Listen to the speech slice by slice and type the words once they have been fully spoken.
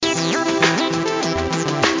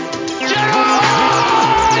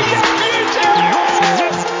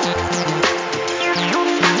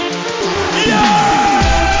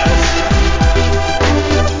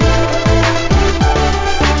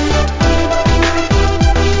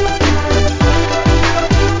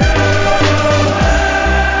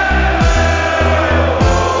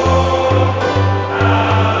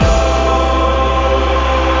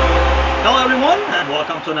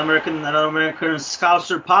Another American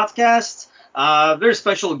Scouser podcast. Very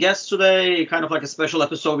special guest today, kind of like a special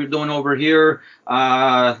episode we're doing over here.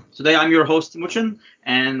 Today I'm your host, Timuchin,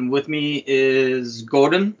 and with me is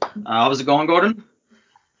Gordon. How's it going, Gordon?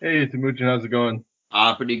 Hey, Timuchin, how's it going?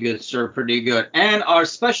 Pretty good, sir, pretty good. And our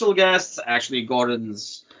special guest, actually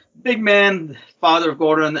Gordon's big man, father of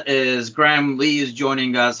Gordon, is Graham Lee is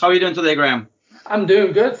joining us. How are you doing today, Graham? I'm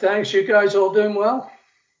doing good, thanks. You guys all doing well?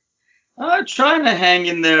 Trying to hang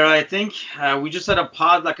in there, I think. We just had a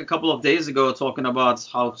pod like a couple of days ago talking about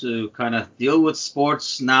how to kind of deal with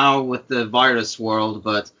sports now with the virus world,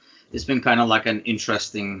 but it's been kind of like an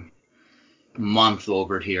interesting month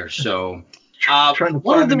over here. So,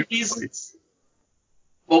 one of the reasons.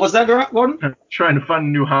 What was that, Gordon? Trying to find a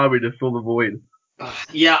new hobby to fill the void.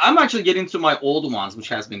 Yeah, I'm actually getting to my old ones, which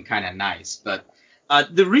has been kind of nice. But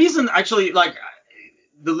the reason, actually, like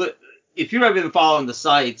if you've been following the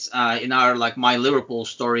sites, in our like my Liverpool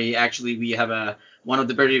story, actually we have one of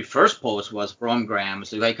the very first posts was from Graham.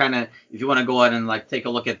 So I kind of, if you want to go ahead and like take a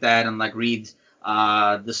look at that and like read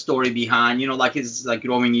the story behind, like his like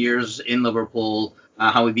growing years in Liverpool,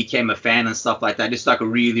 how he became a fan and stuff like that. It's like a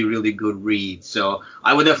really, really good read. So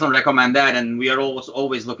I would definitely recommend that. And we are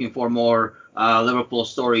always looking for more Liverpool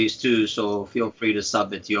stories too. So feel free to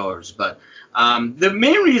submit yours. But the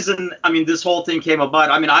main reason, this whole thing came about,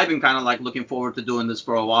 I've been kind of like looking forward to doing this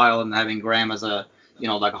for a while and having Graham as a,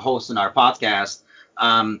 like a host in our podcast,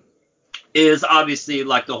 is obviously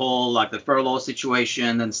like the whole, like the furlough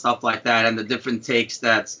situation and stuff like that, and the different takes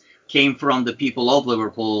that came from the people of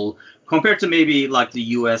Liverpool compared to maybe like the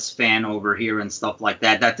US fan over here and stuff like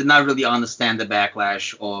that did not really understand the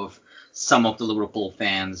backlash of some of the Liverpool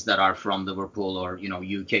fans that are from Liverpool or,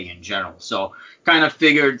 UK in general. So kind of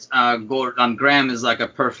figured Graham is like a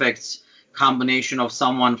perfect combination of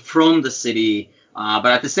someone from the city, but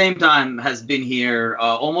at the same time has been here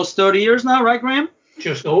almost 30 years now, right, Graham?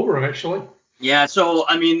 Just over, actually. Yeah, so,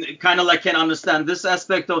 kind of like can understand this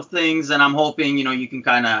aspect of things, and I'm hoping, you can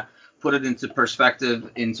kind of put it into perspective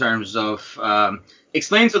in terms of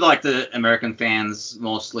explain to like the American fans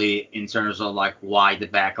mostly in terms of like why the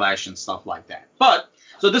backlash and stuff like that. But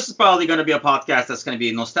so this is probably going to be a podcast that's going to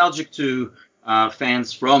be nostalgic to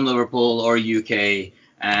fans from Liverpool or UK,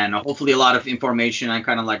 and hopefully a lot of information and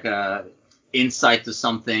kind of like a insight to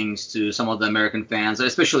some things to some of the American fans,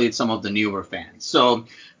 especially some of the newer fans. So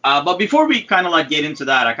but before we kind of like get into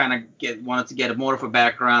that, I kind of wanted to get more of a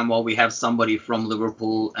background while we have somebody from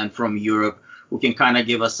Liverpool and from Europe who can kind of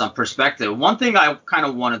give us some perspective. One thing I kind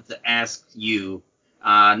of wanted to ask you,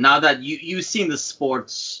 now that you've seen the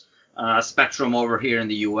sports spectrum over here in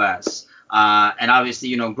the US, and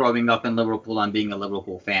obviously, growing up in Liverpool and being a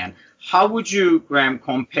Liverpool fan, how would you, Graham,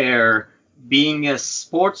 compare being a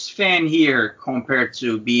sports fan here compared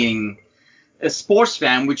to being a sports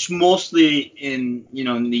fan, which mostly in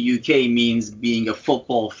the UK means being a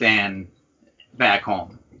football fan back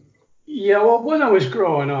home? Yeah, well, when I was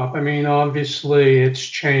growing up, obviously it's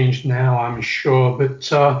changed now, I'm sure, but,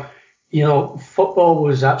 football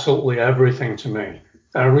was absolutely everything to me.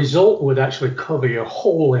 A result would actually cover your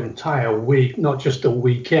whole entire week, not just a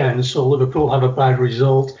weekend. So Liverpool have a bad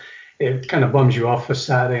result, it kind of bums you off for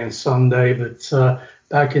Saturday and Sunday, but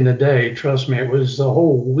back in the day, trust me, it was the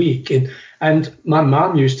whole week. And my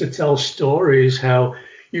mom used to tell stories how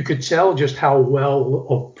you could tell just how well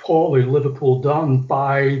or poorly Liverpool done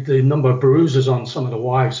by the number of bruises on some of the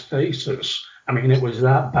wives' faces. It was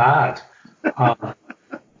that bad.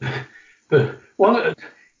 But one of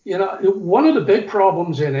the big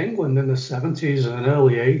problems in England in the 70s and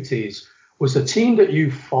early 80s was the team that you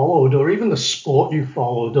followed, or even the sport you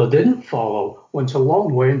followed or didn't follow, went a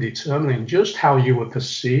long way in determining just how you were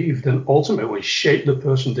perceived and ultimately shaped the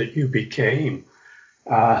person that you became.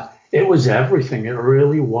 It was everything. It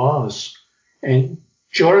really was. And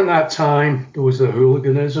during that time, there was the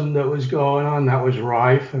hooliganism that was going on. That was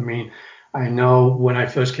rife. I know when I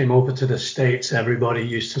first came over to the States, everybody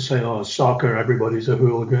used to say, oh, soccer, everybody's a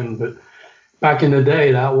hooligan. But back in the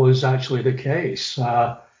day, that was actually the case.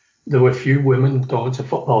 There were few women going to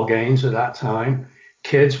football games at that time.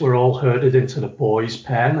 Kids were all herded into the boys'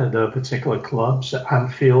 pen at their particular clubs. At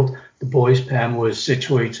Anfield, the boys' pen was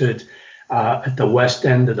situated at the west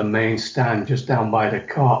end of the main stand, just down by the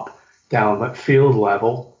Kop, down at field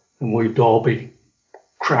level, and we'd all be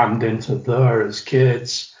crammed into there as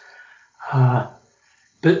kids.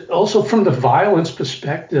 But also from the violence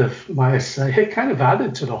perspective, might I say, it kind of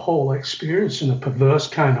added to the whole experience in a perverse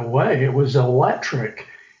kind of way. It was electric.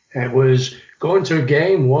 It was going to a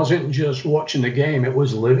game, wasn't just watching the game, it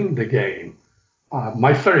was living the game.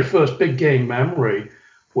 My very first big game memory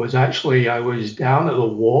was actually I was down at the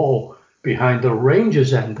Wall behind the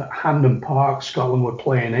Rangers end at Hampden Park. Scotland were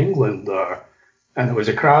playing England there, and there was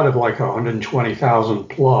a crowd of like 120,000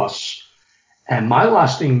 plus. And my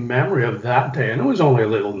lasting memory of that day, and I was only a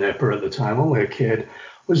little nipper at the time, only a kid,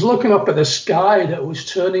 was looking up at the sky that was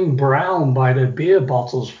turning brown by the beer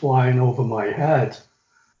bottles flying over my head.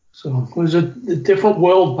 So it was a different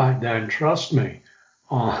world back then, trust me.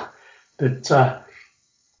 But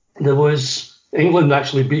there was England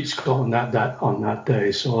actually beat Scotland on that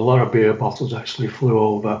day, so a lot of beer bottles actually flew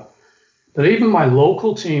over. But even my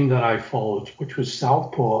local team that I followed, which was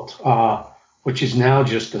Southport, which is now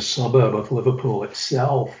just a suburb of Liverpool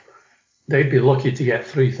itself, they'd be lucky to get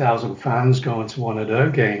 3,000 fans going to one of their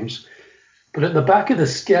games. But at the back of the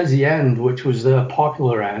Skezi end, which was their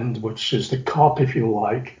popular end, which is the Kop, if you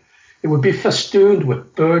like, it would be festooned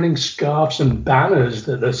with burning scarves and banners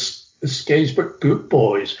that the Skatesbrook Boot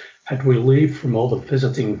Boys had relieved from all the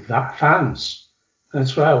visiting fans.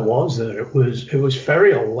 That's why it was there. It was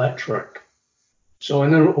very electric. So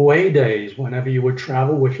in the away days, whenever you would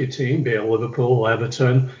travel with your team, be it Liverpool,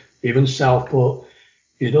 Everton, even Southport,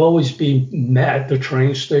 you'd always be met at the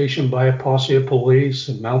train station by a posse of police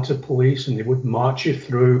and mounted police, and they would march you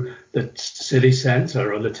through the city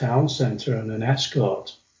centre or the town centre in an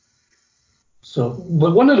escort. So,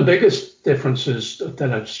 but one of the biggest differences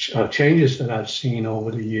changes that I've seen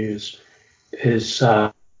over the years is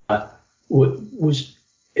was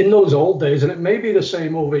in those old days, and it may be the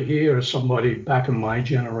same over here as somebody back in my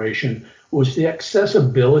generation, was the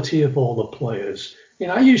accessibility of all the players. You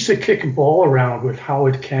know, I used to kick a ball around with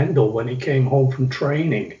Howard Kendall when he came home from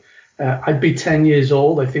training. I'd be 10 years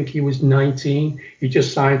old. I think he was 19. He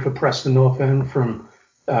just signed for Preston North End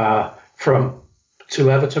to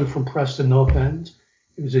Everton from Preston North End.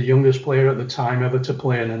 He was the youngest player at the time ever to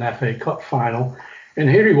play in an FA Cup final. And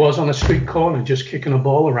here he was on a street corner just kicking a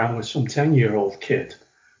ball around with some 10-year-old kid.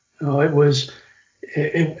 You know,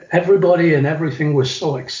 everybody and everything was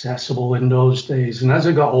so accessible in those days. And as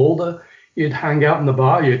I got older, you'd hang out in the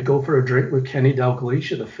bar. You'd go for a drink with Kenny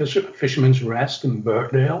Dalglish at the Fisherman's Rest in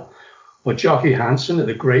Birkdale, or Jockey Hansen at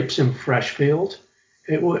the Grapes in Freshfield.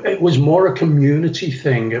 It was more a community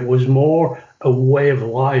thing. It was more a way of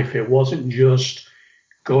life. It wasn't just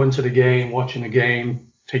going to the game, watching the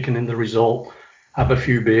game, taking in the result, have a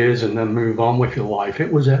few beers, and then move on with your life.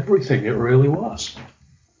 It was everything. It really was.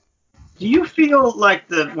 Do you feel like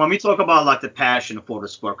when we talk about like the passion for the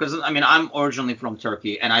sport, because I mean, I'm originally from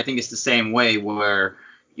Turkey, and I think it's the same way where,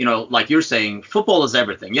 you know, like you're saying, football is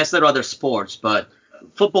everything. Yes, there are other sports, but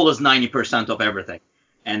football is 90% of everything.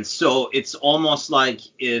 And so it's almost like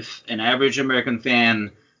if an average American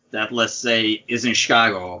fan that, let's say, is in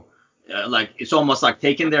Chicago, like it's almost like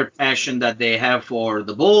taking their passion that they have for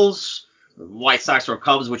the Bulls, White Sox or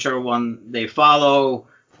Cubs, whichever one they follow,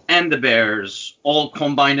 and the Bears all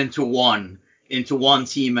combined into one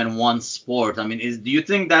team and one sport. I mean, do you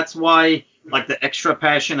think that's why like the extra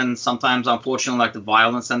passion and sometimes unfortunately like the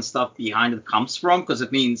violence and stuff behind it comes from? Because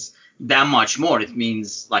it means that much more. It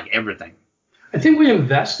means like everything. I think we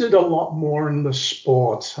invested a lot more in the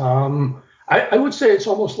sport. I would say it's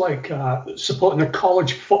almost like supporting a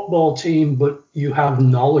college football team, but you have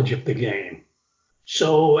knowledge of the game.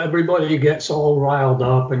 So everybody gets all riled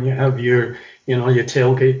up, and you have your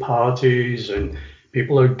tailgate parties, and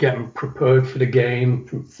people are getting prepared for the game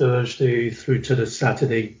from Thursday through to the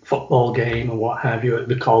Saturday football game and what have you at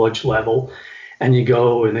the college level. And you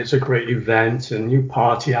go, and it's a great event, and you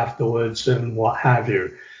party afterwards and what have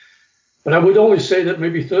you. But I would only say that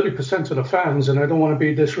maybe 30% of the fans, and I don't want to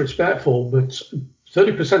be disrespectful, but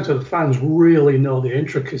 30% of the fans really know the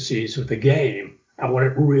intricacies of the game and what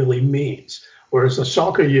it really means. Whereas the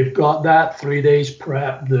soccer, you've got that 3 days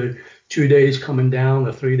prep, the 2 days coming down,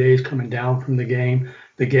 the 3 days coming down from the game,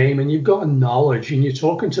 and you've got knowledge, and you're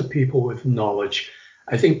talking to people with knowledge.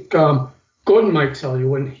 I think Gordon might tell you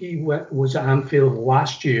when he was at Anfield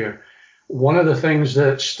last year, one of the things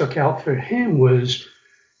that stuck out for him was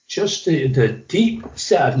just the deep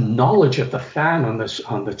set of knowledge of the fan on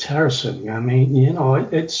the terracing. I mean, you know,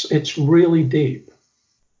 it's really deep.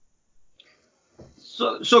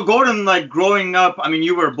 So Gordon, like growing up, I mean,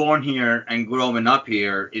 you were born here and growing up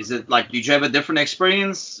here. Is it like, did you have a different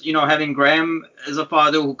experience, you know, having Graham as a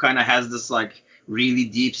father who kind of has this like really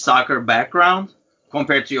deep soccer background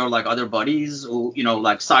compared to your like other buddies who, you know,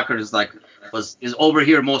 like soccer is like is over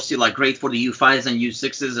here mostly like great for the U5s and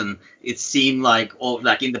U6s, and it seemed like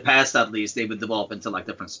like in the past at least they would develop into like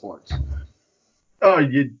different sports. Oh,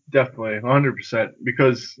 you definitely 100%,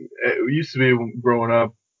 because it used to be growing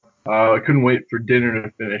up. I couldn't wait for dinner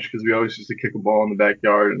to finish because we always used to kick a ball in the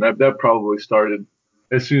backyard, and that probably started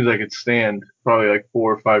as soon as I could stand, probably like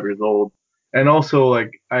 4 or 5 years old. And also,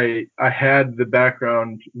 like, I had the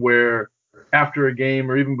background where after a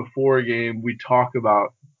game or even before a game, we talk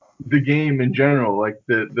about the game in general, like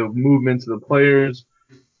the movements of the players,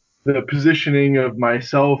 the positioning of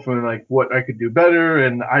myself, and like what I could do better.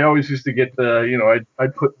 And I always used to get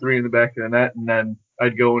I'd put three in the back of the net, and then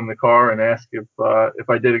I'd go in the car and ask if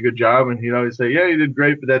I did a good job, and he'd always say, "Yeah, you did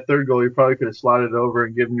great, but that third goal, you probably could have slotted it over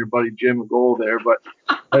and given your buddy Jim a goal there, but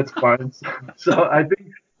that's fine." So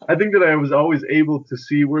I think that I was always able to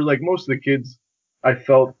see where, like, most of the kids, I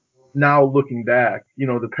felt, now looking back,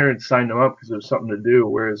 the parents signed them up because there was something to do.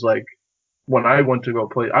 Whereas, like, when I went to go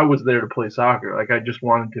play, I was there to play soccer. Like, I just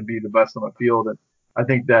wanted to be the best on the field. And I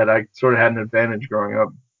think that I sort of had an advantage growing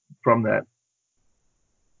up from that.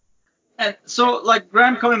 And so, like,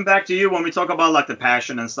 Graham, coming back to you when we talk about like the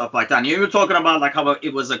passion and stuff like that, and you were talking about like how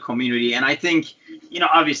it was a community, and I think,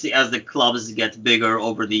 obviously as the clubs get bigger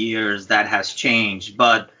over the years, that has changed,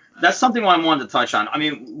 but that's something I wanted to touch on. I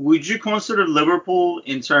mean, would you consider Liverpool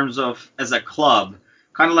in terms of as a club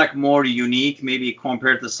kind of like more unique, maybe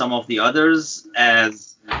compared to some of the others,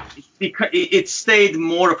 as it stayed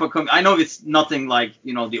more of a I know it's nothing like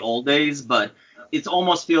the old days, but it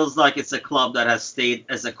almost feels like it's a club that has stayed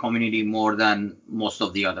as a community more than most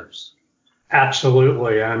of the others.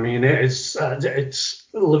 Absolutely. I mean, it's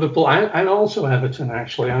Liverpool and also Everton,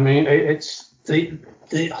 actually. I mean, it's the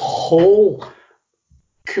whole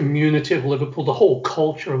community of Liverpool, the whole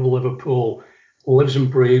culture of Liverpool lives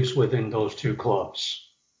and breathes within those two clubs.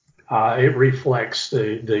 It reflects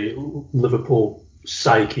the Liverpool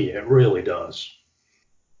psyche. It really does.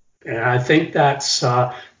 And I think that's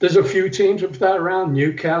there's a few teams of that around.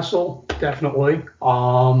 Newcastle, definitely.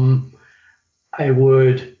 I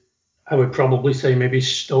would probably say maybe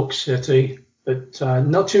Stoke City, but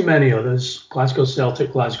not too many others. Glasgow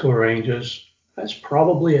Celtic, Glasgow Rangers. That's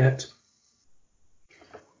probably it.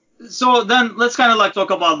 So then let's kind of like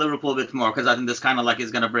talk about Liverpool a bit more, because I think this kind of like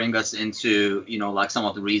is going to bring us into, like some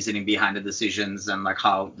of the reasoning behind the decisions and like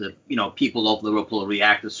how the, people of Liverpool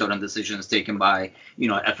react to certain decisions taken by,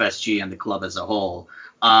 FSG and the club as a whole.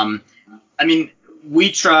 I mean,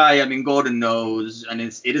 Gordon knows, and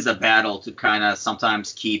it is a battle to kind of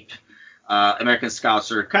sometimes keep American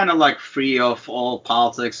scouts are kind of like free of all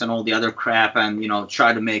politics and all the other crap, and,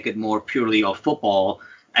 try to make it more purely of football.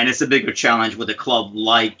 And it's a bigger challenge with a club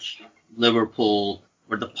like Liverpool,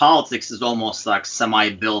 where the politics is almost like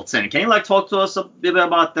semi-built in. Can you like talk to us a bit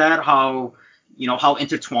about that? How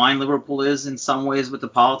intertwined Liverpool is in some ways with the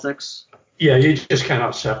politics? Yeah, you just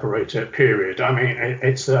cannot separate it. Period. I mean,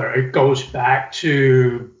 it goes back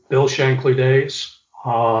to Bill Shankly days.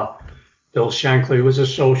 Bill Shankly was a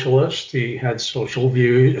socialist. He had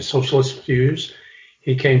socialist views.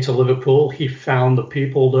 He came to Liverpool. He found the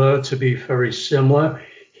people there to be very similar.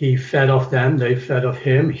 He fed off them. They fed off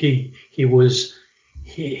him. He was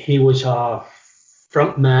our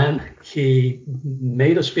front man. He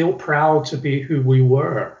made us feel proud to be who we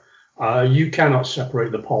were. You cannot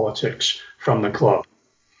separate the politics from the club.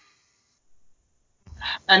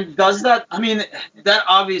 And does that? I mean, that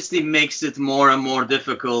obviously makes it more and more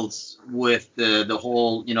difficult with the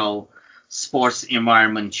whole sports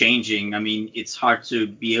environment changing. I mean, it's hard to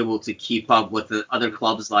be able to keep up with the other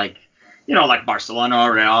clubs like like Barcelona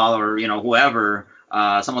or Real or whoever,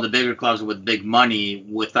 some of the bigger clubs with big money,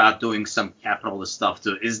 without doing some capitalist stuff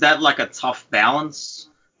too. Is that like a tough balance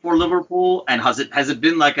for Liverpool? And has it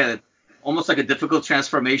been like almost like a difficult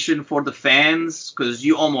transformation for the fans? Because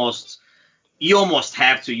you almost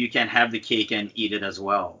have to. You can't have the cake and eat it as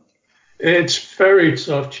well. It's very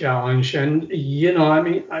tough challenge, and I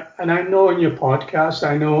mean, I know in your podcast,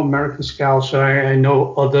 I know American Scouts, I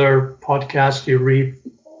know other podcasts you read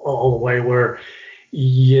all the way where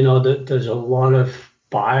that there's a lot of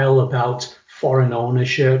bile about foreign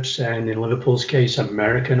ownerships, and in Liverpool's case,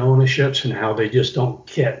 American ownerships, and how they just don't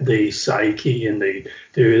get the psyche, and they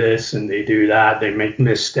do this and they do that, they make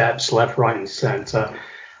missteps left, right, and center.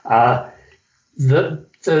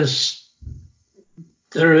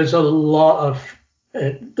 There is a lot of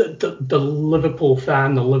the Liverpool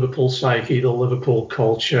fan, the Liverpool psyche, the Liverpool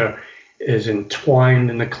culture is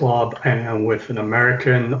entwined in the club and with an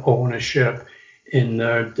American ownership in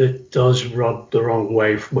there that does rub the wrong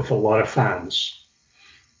way with a lot of fans.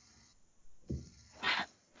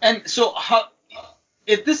 And so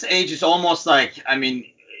at this age, it's almost like, I mean,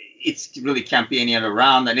 it really can't be any other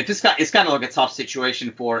round. And it's kind of like a tough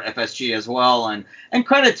situation for FSG as well. And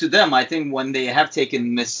credit to them, I think when they have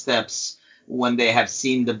taken missteps, when they have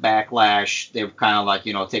seen the backlash, they've kind of like,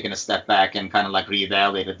 taken a step back and kind of like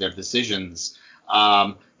reevaluated their decisions.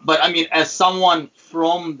 But I mean, as someone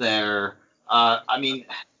from there, I mean,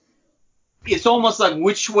 it's almost like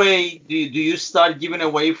which way do you start giving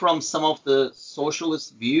away from some of the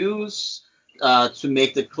socialist views to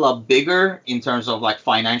make the club bigger in terms of like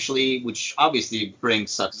financially, which obviously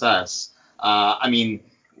brings success. I mean,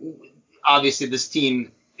 obviously this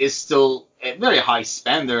team is still a very high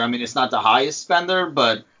spender. I mean, it's not the highest spender,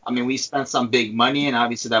 but I mean, we spent some big money, and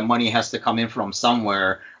obviously that money has to come in from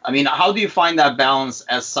somewhere. I mean, how do you find that balance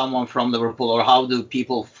as someone from Liverpool, or how do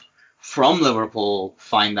people from Liverpool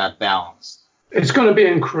find that balance? It's going to be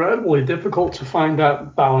incredibly difficult to find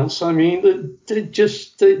that balance. I mean,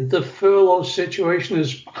 the furlough situation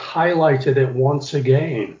has highlighted it once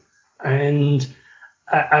again. And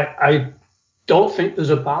I don't think there's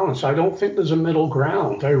a balance. I don't think there's a middle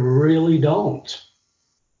ground. I really don't.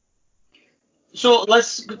 So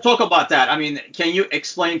let's talk about that. I mean, can you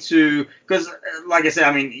explain because like I said,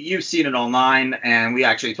 I mean, you've seen it online, and we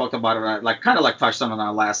actually talked about it, like kind of like touched on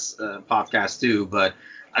our last podcast too. But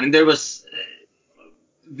I mean, there was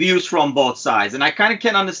views from both sides, and I kind of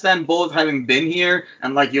can understand both, having been here,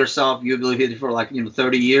 and like yourself, you've lived here for like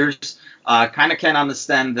 30 years. Kind of can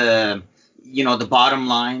understand the the bottom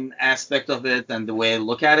line aspect of it and the way I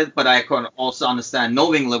look at it, but I can also understand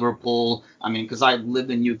knowing Liverpool. I mean, because I've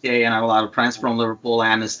lived in UK and I have a lot of friends from Liverpool.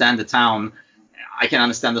 I understand the town. I can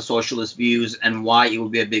understand the socialist views and why it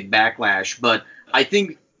would be a big backlash. But I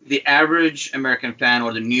think the average American fan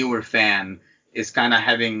or the newer fan is kind of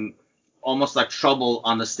having almost like trouble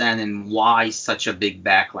understanding why such a big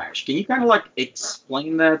backlash. Can you kind of like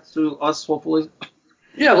explain that to us, hopefully?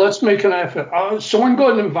 Yeah, let's make an effort. Someone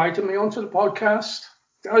got invited me onto the podcast.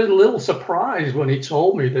 I was a little surprised when he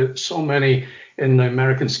told me that so many in the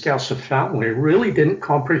American Scouser family really didn't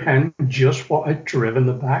comprehend just what had driven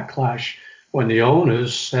the backlash when the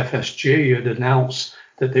owners, FSG, had announced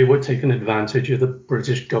that they were taking advantage of the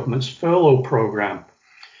British government's furlough program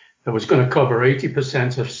that was going to cover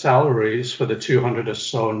 80% of salaries for the 200 or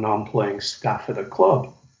so non-playing staff at the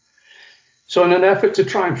club. So in an effort to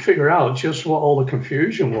try and figure out just what all the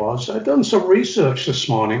confusion was, I've done some research this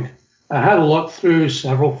morning. I had a look through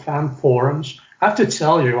several fan forums. I have to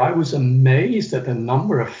tell you, I was amazed at the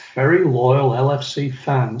number of very loyal LFC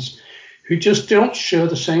fans who just don't share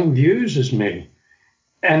the same views as me.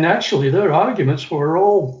 And actually, their arguments were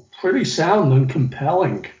all pretty sound and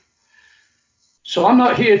compelling. So I'm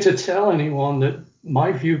not here to tell anyone that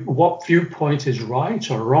what viewpoint is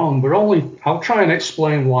right or wrong, but I'll try and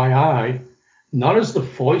explain why I, not as the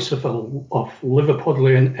voice of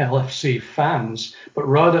Liverpudlian LFC fans, but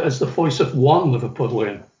rather as the voice of one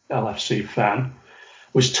Liverpudlian LFC fan,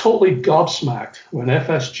 was totally gobsmacked when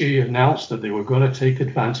FSG announced that they were going to take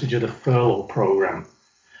advantage of the furlough program.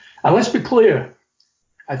 And let's be clear,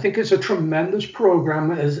 I think it's a tremendous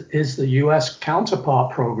program, as is the US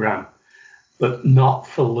counterpart program, but not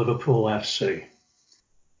for Liverpool FC.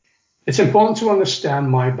 It's important to understand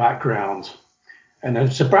my background. And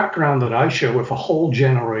it's a background that I share with a whole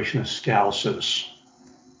generation of Scousers.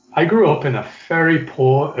 I grew up in a very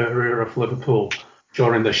poor area of Liverpool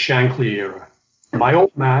during the Shankly era. My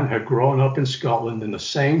old man had grown up in Scotland in the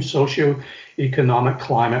same socio-economic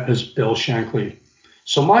climate as Bill Shankly.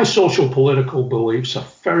 So my social political beliefs are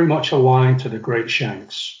very much aligned to the great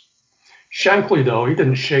Shanks. Shankly, though, he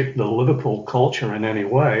didn't shape the Liverpool culture in any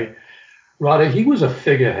way. Rather, he was a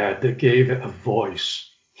figurehead that gave it a voice.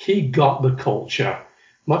 He got the culture,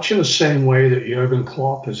 much in the same way that Jurgen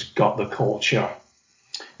Klopp has got the culture.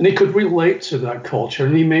 And he could relate to that culture,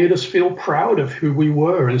 and he made us feel proud of who we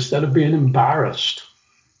were instead of being embarrassed.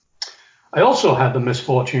 I also had the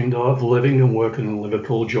misfortune, though, of living and working in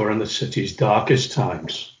Liverpool during the city's darkest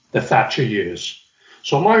times, the Thatcher years.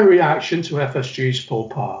 So my reaction to FSG's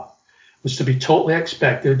faux pas was to be totally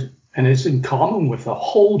expected and is in common with a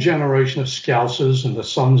whole generation of Scousers and their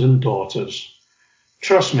sons and daughters.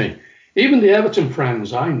 Trust me, even the Everton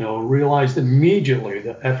friends I know realized immediately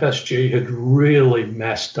that FSG had really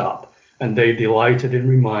messed up, and they delighted in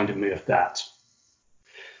reminding me of that.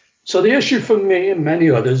 So the issue for me and many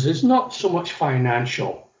others is not so much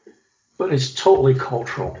financial, but it's totally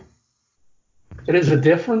cultural. It is a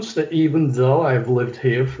difference that even though I've lived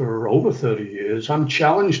here for over 30 years, I'm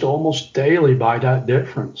challenged almost daily by that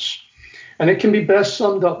difference. And it can be best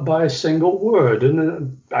summed up by a single word.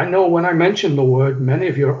 And I know when I mention the word, many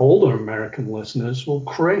of your older American listeners will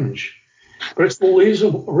cringe. But it's the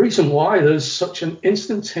reason why there's such an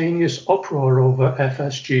instantaneous uproar over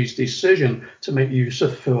FSG's decision to make use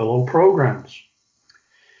of furlough programs.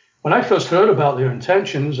 When I first heard about their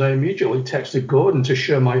intentions, I immediately texted Gordon to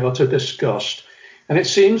share my utter disgust. And it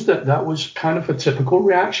seems that that was kind of a typical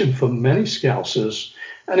reaction for many Scousers,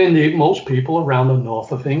 and indeed most people around the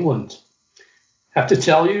north of England. Have to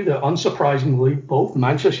tell you that, unsurprisingly, both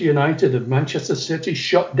Manchester United and Manchester City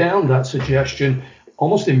shut down that suggestion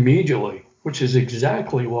almost immediately, which is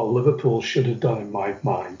exactly what Liverpool should have done in my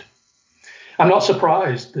mind. I'm not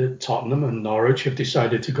surprised that Tottenham and Norwich have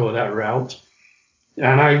decided to go that route,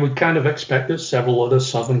 and I would kind of expect that several other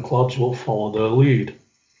southern clubs will follow their lead.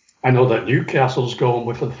 I know that Newcastle's going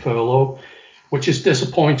with a furlough, which is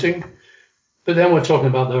disappointing, but then we're talking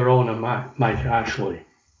about their owner, Mike Ashley.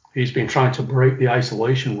 He's been trying to break the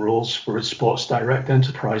isolation rules for his Sports Direct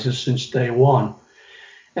enterprises since day one,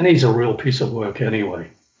 and he's a real piece of work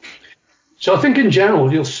anyway. So I think in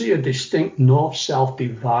general, you'll see a distinct north-south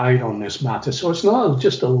divide on this matter. So it's not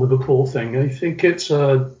just a Liverpool thing. I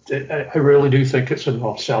really do think it's a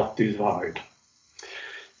north-south divide.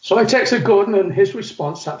 So I texted Gordon, and his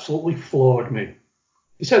response absolutely floored me.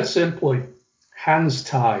 He said simply, hands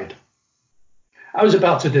tied. I was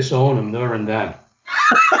about to disown him there and then.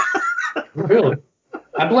 Really.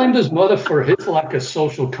 I blamed his mother for his lack of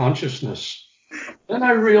social consciousness. Then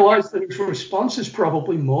I realized that his response is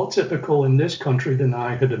probably more typical in this country than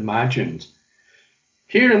I had imagined.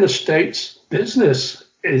 Here in the States, business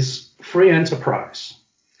is free enterprise.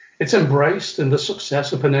 It's embraced, and the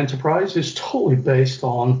success of an enterprise is totally based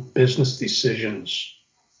on business decisions.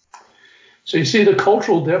 So you see, the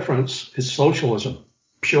cultural difference is socialism,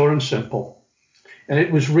 pure and simple. And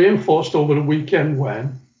it was reinforced over the weekend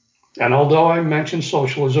when, and although I mentioned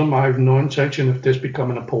socialism, I have no intention of this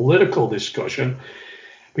becoming a political discussion,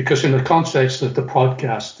 because in the context of the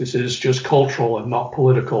podcast, this is just cultural and not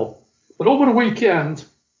political. But over the weekend,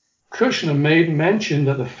 Kushner made mention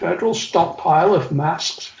that the federal stockpile of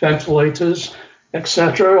masks, ventilators,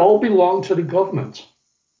 etc. all belong to the government.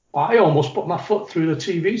 I almost put my foot through the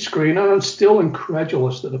TV screen, and I'm still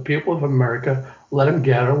incredulous that the people of America let him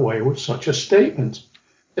get away with such a statement.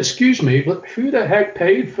 Excuse me, but who the heck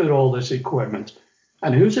paid for all this equipment?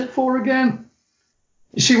 And who's it for again?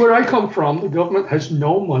 You see, where I come from, the government has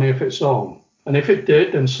no money of its own. And if it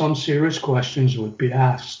did, then some serious questions would be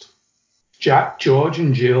asked. Jack, George,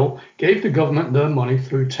 and Jill gave the government their money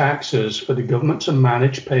through taxes for the government to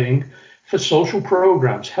manage paying for social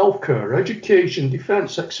programs, healthcare, education,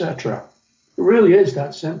 defense, etc. It really is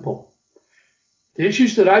that simple. The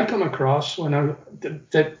issues that I come across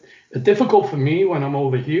that are difficult for me when I'm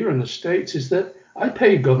over here in the States is that I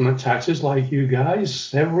pay government taxes like you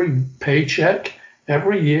guys every paycheck,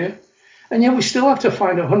 every year, and yet we still have to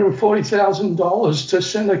find $140,000 to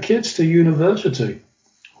send our kids to university.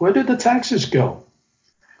 Where did the taxes go?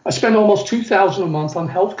 I spend almost $2,000 a month on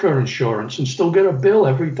healthcare insurance and still get a bill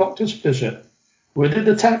every doctor's visit. Where did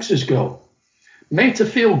the taxes go? Made to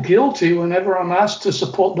feel guilty whenever I'm asked to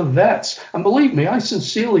support the vets. And believe me, I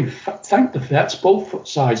sincerely thank the vets, both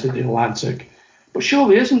sides of the Atlantic. But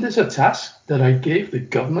surely isn't this a task that I gave the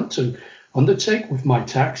government to undertake with my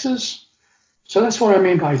taxes? So that's what I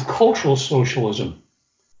mean by cultural socialism.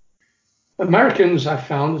 Americans, I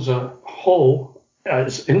found as a whole,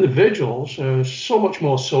 as individuals, are so much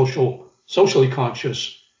more socially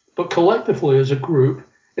conscious. But collectively as a group,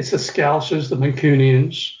 it's the Scousers, the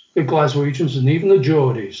Mancunians, the Glaswegians, and even the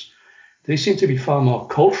Geordies. They seem to be far more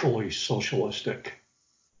culturally socialistic.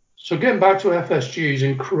 So getting back to FSG's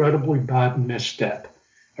incredibly bad misstep.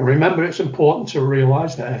 And remember, it's important to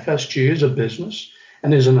realize that FSG is a business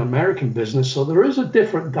and is an American business, so there is a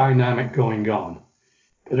different dynamic going on.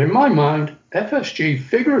 But in my mind, FSG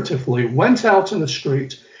figuratively went out in the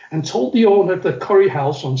street and told the owner of the curry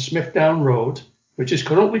house on Smithdown Road, which is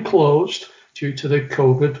currently closed due to the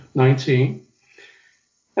COVID-19,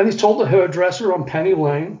 and he told the hairdresser on Penny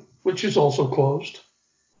Lane, which is also closed,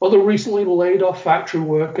 other recently laid off factory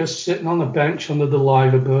workers sitting on the bench under the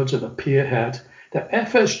liver birds at the pier head, that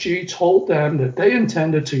FSG told them that they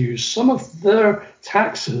intended to use some of their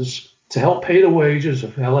taxes to help pay the wages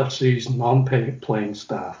of LFC's non-paying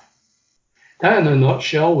staff. That, in a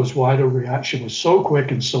nutshell, was why the reaction was so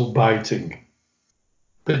quick and so biting.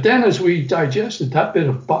 But then, as we digested that bit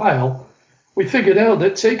of bile, we figured out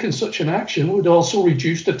that taking such an action would also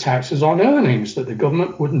reduce the taxes on earnings that the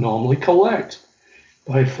government would normally collect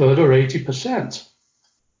by a further 80%.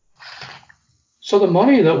 So the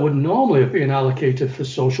money that would normally have been allocated for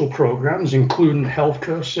social programs, including the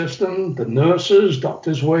healthcare system, the nurses,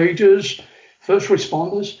 doctors' wages, first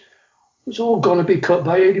responders, was all going to be cut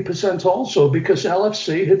by 80% also, because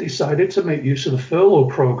LFC had decided to make use of the furlough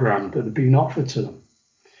program that had been offered to them.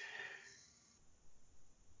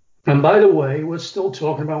 And by the way, we're still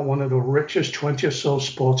talking about one of the richest 20 or so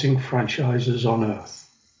sporting franchises on earth.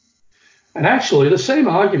 And actually, the same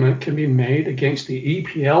argument can be made against the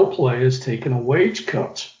EPL players taking a wage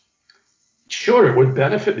cut. Sure, it would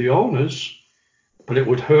benefit the owners, but it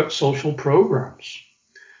would hurt social programs.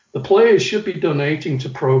 The players should be donating to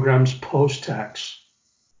programs post-tax.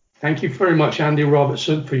 Thank you very much, Andy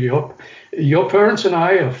Robertson, for your parents and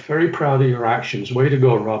I are very proud of your actions. Way to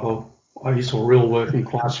go, Robbo. He's a real working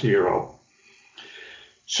class hero.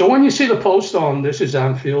 So when you see the post on This Is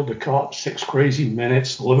Anfield, the Cop, 6 Crazy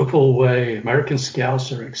Minutes, Liverpool Way, American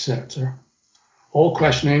Scouser, etc., all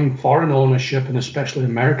questioning foreign ownership and especially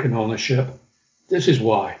American ownership, this is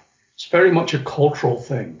why. It's very much a cultural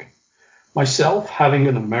thing. Myself, having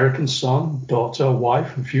an American son, daughter,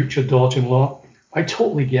 wife, and future daughter-in-law, I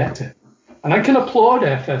totally get it. And I can applaud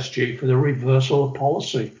FSG for the reversal of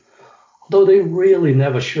policy, although they really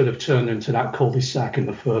never should have turned into that cul-de-sac in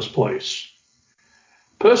the first place.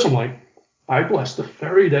 Personally, I bless the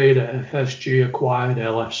very day that FSG acquired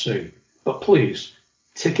LFC. But please,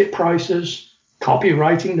 ticket prices,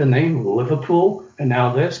 copywriting the name Liverpool, and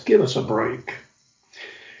now this, give us a break.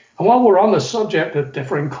 And while we're on the subject of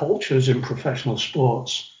differing cultures in professional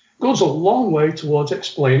sports, it goes a long way towards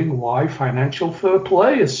explaining why financial fair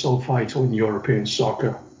play is so vital in European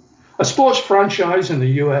soccer. A sports franchise in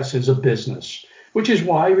the US is a business, which is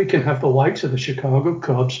why we can have the likes of the Chicago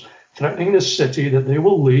Cubs threatening the city that they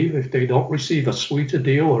will leave if they don't receive a sweeter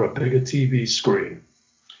deal or a bigger TV screen.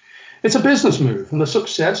 It's a business move, and the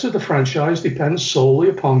success of the franchise depends solely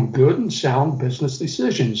upon good and sound business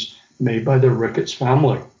decisions made by the Ricketts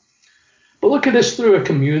family. But look at this through a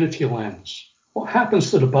community lens. What happens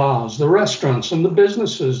to the bars, the restaurants, and the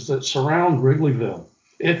businesses that surround Wrigleyville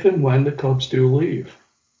if and when the Cubs do leave?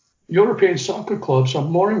 European soccer clubs are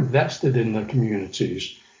more invested in their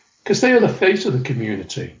communities because they are the face of the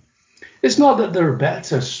community. It's not that they're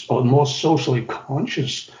better or more socially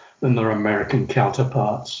conscious than their American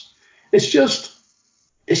counterparts. It's just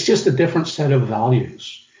a different set of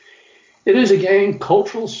values. It is, again,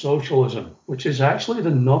 cultural socialism, which is actually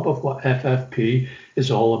the nub of what FFP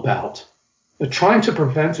is all about. They're trying to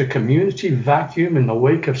prevent a community vacuum in the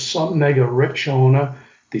wake of some mega rich owner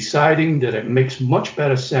deciding that it makes much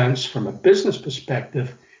better sense from a business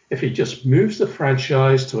perspective if he just moves the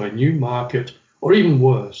franchise to a new market, or even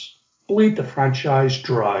worse, bleed the franchise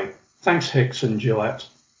dry. Thanks, Hicks and Gillette.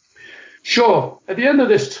 Sure, at the end of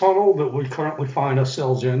this tunnel that we currently find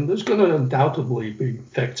ourselves in, there's going to undoubtedly be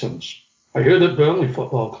victims. I hear that Burnley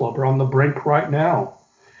Football Club are on the brink right now.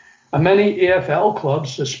 And many EFL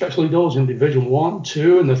clubs, especially those in Division 1,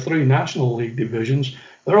 2, and the 3 National League divisions,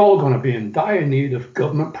 they're all going to be in dire need of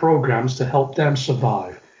government programs to help them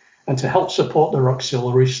survive and to help support their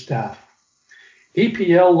auxiliary staff.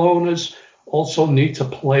 EPL owners also need to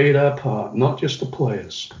play their part, not just the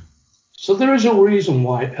players. So there is a reason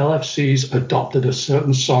why LFC's adopted a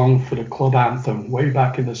certain song for the club anthem way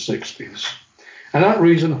back in the 60s. And that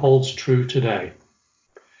reason holds true today.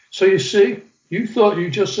 So you see, you thought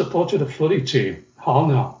you just supported a footy team. Oh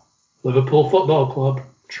no. Liverpool Football Club,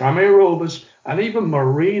 Tranmere Rovers, and even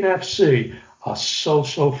Marine FC are so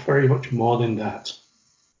very much more than that.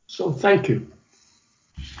 So thank you.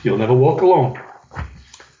 You'll never walk alone.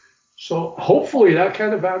 So hopefully that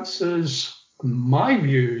kind of answers my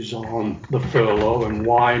views on the furlough and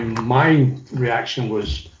why my reaction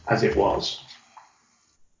was as it was.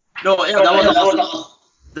 No, yeah,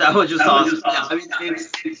 that was just awesome. Yeah, I mean,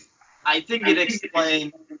 I think it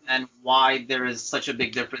explained and why there is such a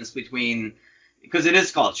big difference between, because it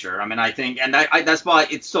is culture. I mean, I think, and that's why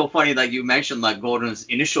it's so funny that you mentioned like Gordon's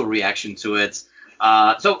initial reaction to it.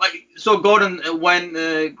 So Gordon,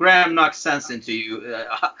 when Graham knocked sense into you,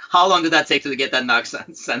 how long did that take to get that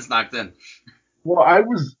sense knocked in? Well, I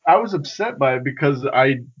was upset by it because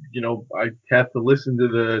I had to listen to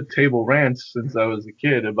the table rants since I was a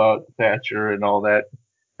kid about Thatcher and all that,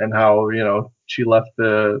 and how she left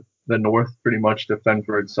the North pretty much to fend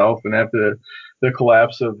for itself, and after the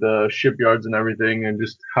collapse of the shipyards and everything, and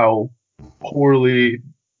just how poorly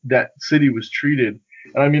that city was treated.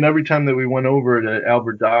 And I mean, every time that we went over to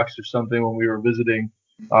Albert Docks or something when we were visiting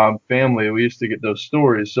family, we used to get those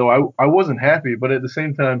stories. So I wasn't happy, but at the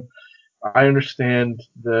same time, I understand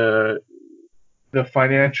the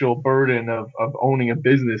financial burden of owning a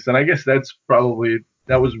business, and I guess that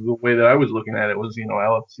was the way that I was looking at it. Was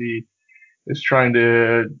LFC is trying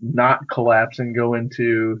to not collapse and go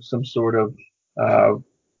into some sort of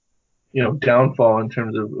downfall in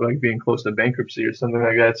terms of like being close to bankruptcy or something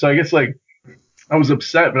like that. So I guess like I was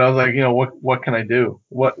upset, but I was like, what can I do?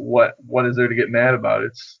 What is there to get mad about?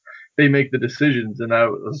 They make the decisions, and I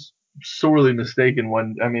was sorely mistaken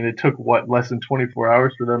when, I mean, it took less than 24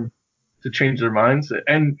 hours for them to change their minds.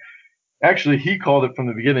 And actually, he called it from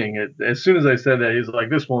the beginning. As soon as I said that, he's like,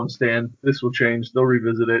 this won't stand. This will change. They'll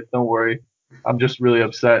revisit it. Don't worry. I'm just really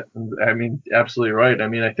upset. And, I mean, absolutely right. I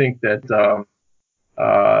mean, I think that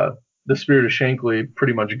the Spirit of Shankly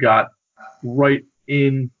pretty much got right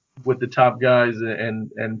in with the top guys and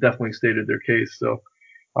definitely stated their case. So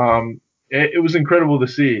it was incredible to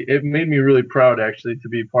see. It made me really proud, actually, to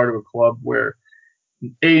be part of a club where,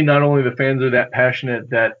 not only the fans are that passionate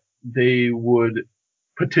that they would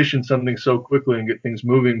petition something so quickly and get things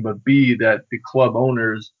moving, but B, that the club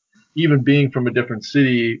owners, even being from a different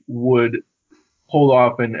city, would hold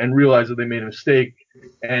off and realize that they made a mistake,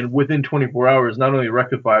 and within 24 hours not only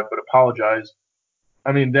rectify it but apologize.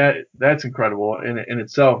 I mean, that's incredible in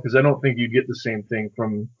itself, because I don't think you get the same thing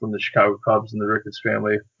from the Chicago Cubs and the Ricketts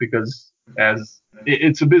family, because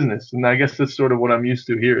it's a business, and I guess that's sort of what I'm used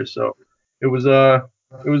to here. So it was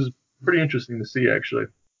pretty interesting to see, actually.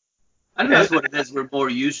 I think that's what it is. We're more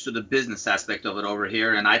used to the business aspect of it over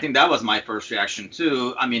here, and I think that was my first reaction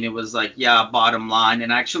too. I mean, it was like, yeah, bottom line.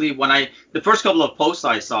 And actually, the first couple of posts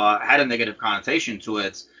I saw had a negative connotation to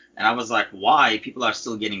it, and I was like, why? People are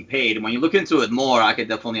still getting paid. And when you look into it more, I could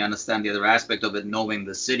definitely understand the other aspect of it, knowing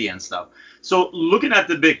the city and stuff. So looking at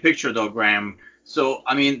the big picture, though, Graham. So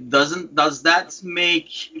I mean, does that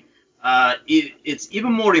make it's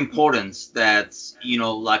even more important that,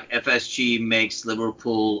 like FSG makes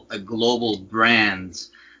Liverpool a global brand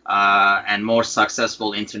and more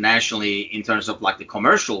successful internationally in terms of like the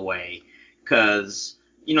commercial way, because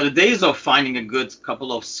the days of finding a good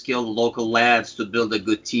couple of skilled local lads to build a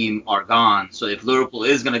good team are gone. So if Liverpool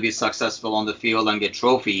is going to be successful on the field and get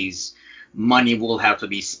trophies, money will have to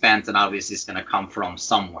be spent, and obviously it's going to come from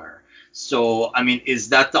somewhere. So, I mean, is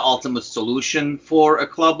that the ultimate solution for a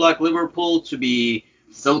club like Liverpool, to be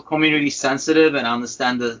still community sensitive and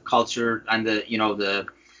understand the culture and the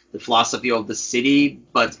philosophy of the city,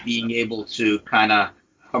 but being able to kind of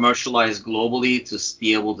commercialize globally to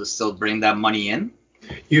be able to still bring that money in?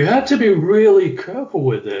 You had to be really careful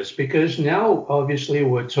with this, because now obviously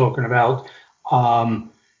we're talking about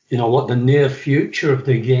what the near future of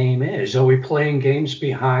the game is. Are we playing games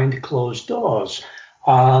behind closed doors?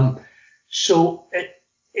 So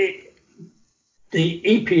the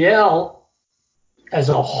EPL as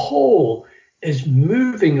a whole is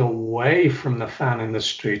moving away from the fan in the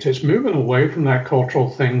street. It's moving away from that cultural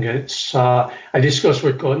thing. I discussed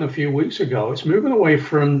with Gordon a few weeks ago. It's moving away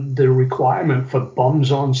from the requirement for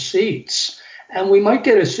bums on seats. And we might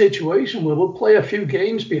get a situation where we'll play a few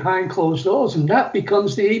games behind closed doors, and that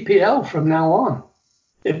becomes the EPL from now on.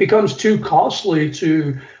 It becomes too costly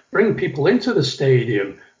to bring people into the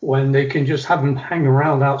stadium when they can just have them hang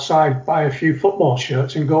around outside, buy a few football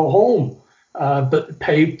shirts and go home, but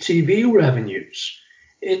pay TV revenues.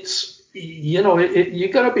 It's, you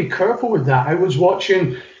got to be careful with that. I was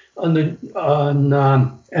watching on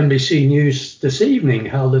NBC News this evening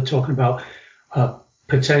how they're talking about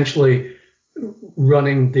potentially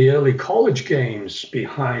running the early college games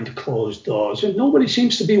behind closed doors, and nobody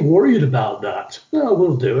seems to be worried about that. No,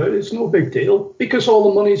 we'll do it. It's no big deal, because all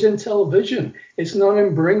the money's in television. It's not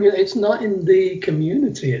in It's not in the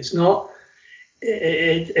community. It's not.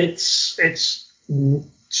 It's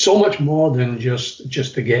so much more than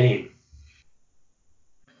just a game.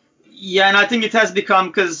 Yeah, and I think it has become,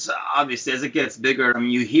 because obviously as it gets bigger, I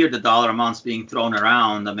mean, you hear the dollar amounts being thrown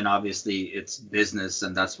around. I mean, obviously it's business,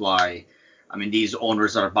 and that's why, I mean, these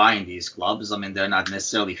owners are buying these clubs. I mean, they're not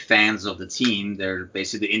necessarily fans of the team. They're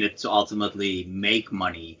basically in it to ultimately make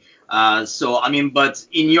money. So, I mean, but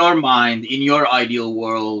in your mind, in your ideal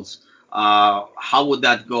world, how would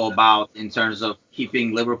that go about in terms of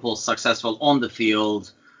keeping Liverpool successful on the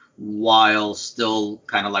field while still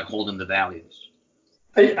kind of like holding the values?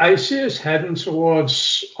 I see us heading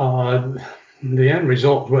towards the end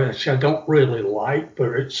result, which I don't really like,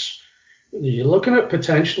 but you're looking at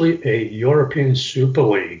potentially a European Super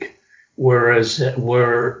League, whereby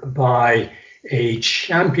a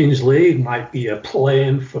Champions League might be a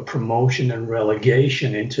play-in for promotion and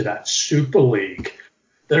relegation into that Super League.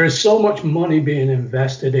 There is so much money being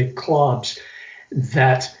invested in clubs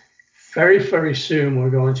that very, very soon we're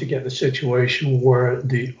going to get the situation where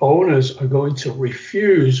the owners are going to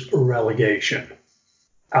refuse relegation.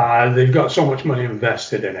 They've got so much money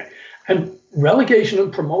invested in it. And relegation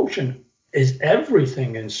and promotion is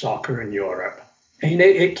everything in soccer in Europe. And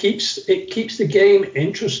it keeps the game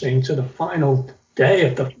interesting to the final day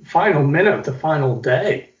of the final minute of the final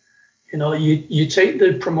day. You take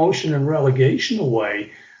the promotion and relegation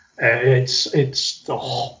away, it's the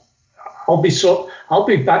whole. I'll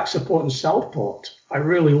be back supporting Southport. I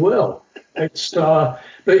really will. And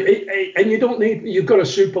you don't need. You've got a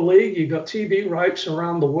Super League. You've got TV rights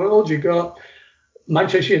around the world. You've got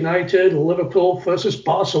Manchester United, Liverpool versus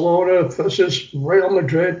Barcelona versus Real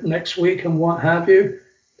Madrid next week, and what have you.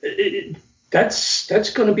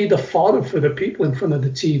 that's going to be the fodder for the people in front of the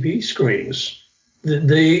TV screens.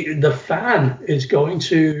 The fan is going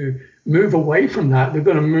to move away from that. They're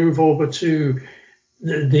going to move over to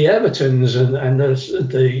the Evertons and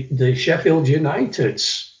the Sheffield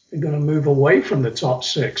Uniteds. They're going to move away from the top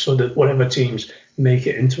six, so that whatever teams make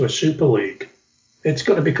it into a Super League, it's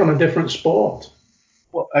going to become a different sport.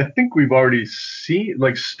 Well, I think we've already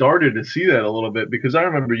started to see that a little bit, because I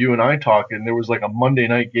remember you and I talking. There was like a Monday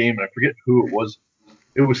night game, and I forget who it was.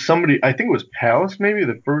 It was somebody. I think it was Palace, maybe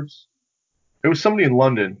the first. It was somebody in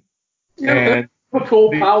London. Yeah, and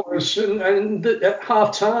Liverpool Palace, and at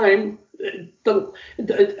half time,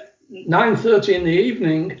 9:30 in the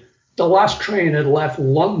evening, the last train had left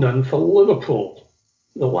London for Liverpool.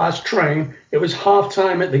 The last train. It was half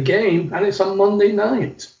time at the game, and it's a Monday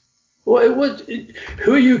night. Well,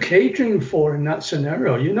 who are you catering for in that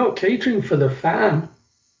scenario? You're not catering for the fan.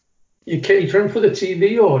 You're catering for the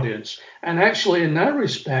TV audience. And actually, in that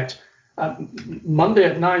respect, Monday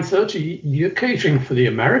at 9:30, you're catering for the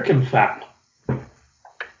American fan.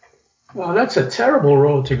 Well, that's a terrible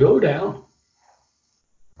road to go down.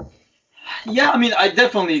 Yeah, I mean, I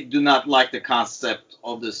definitely do not like the concept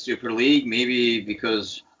of the Super League, maybe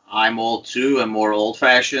because I'm old too and more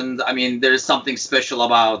old-fashioned. I mean, there's something special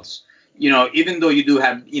about, even though you do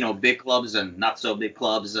have, big clubs and not so big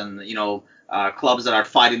clubs and, clubs that are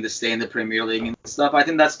fighting to stay in the Premier League and stuff. I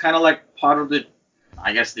think that's kind of like part of the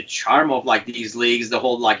charm of like these leagues, the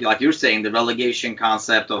whole, like you're saying, the relegation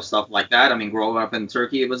concept of stuff like that. I mean, growing up in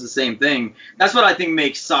Turkey, it was the same thing. That's what I think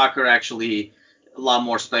makes soccer actually a lot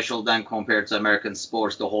more special than compared to American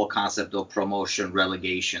sports, the whole concept of promotion,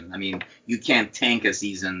 relegation. I mean, you can't tank a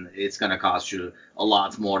season. It's going to cost you a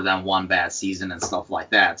lot more than one bad season and stuff like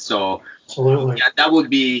that. So absolutely,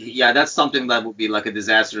 that's something that would be like a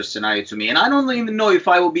disastrous scenario to me. And I don't even know if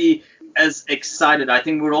I will be as excited. I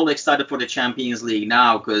think we're all excited for the Champions League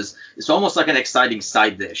now because it's almost like an exciting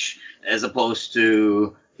side dish as opposed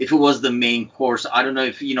to if it was the main course. I don't know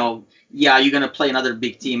if, you're going to play another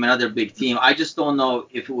big team. I just don't know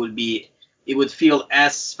if it would feel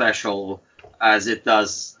as special as it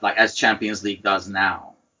does, like as Champions League does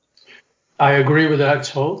now. I agree with that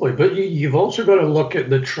totally. But you've also got to look at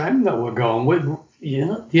the trend that we're going with.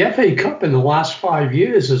 The FA Cup in the last 5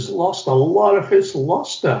 years has lost a lot of its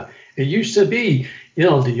luster. It used to be,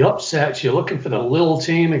 the upsets. You're looking for the little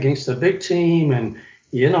team against the big team, and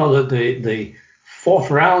the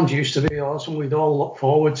fourth round used to be awesome. We'd all look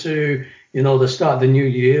forward to, the start of the new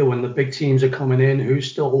year when the big teams are coming in. Who's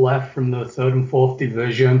still left from the third and fourth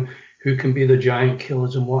division? Who can be the giant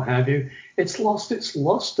killers and what have you? It's lost its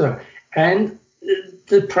luster, and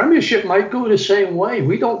the Premiership might go the same way.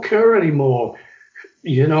 We don't care anymore.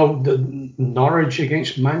 The Norwich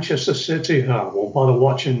against Manchester City. I won't bother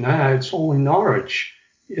watching that. It's only Norwich.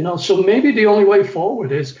 So maybe the only way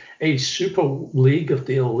forward is a Super League of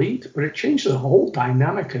the elite, but it changed the whole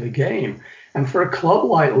dynamic of the game. And for a club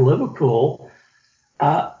like Liverpool,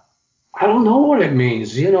 I don't know what it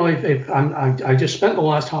means. I just spent the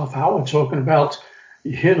last half hour talking about,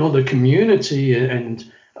 the community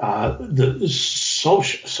and the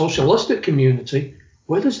socialistic community.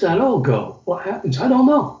 Where does that all go? What happens? I don't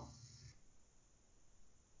know.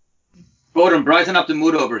 Gordon, brighten up the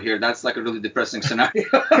mood over here. That's like a really depressing scenario.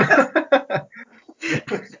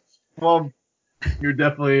 Well, you're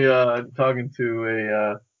definitely talking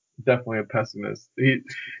to definitely a pessimist.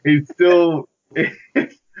 He's still.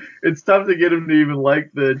 It's tough to get him to even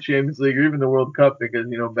like the Champions League or even the World Cup because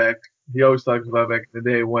he always talks about back in the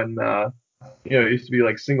day when it used to be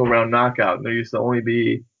like single round knockout and there used to only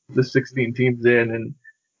be the 16 teams in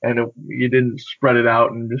and you didn't spread it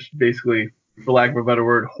out and just basically, for lack of a better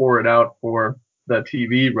word, whore it out for the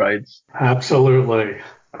TV rights. Absolutely.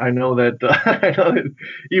 I know that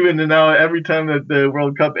even now, every time that the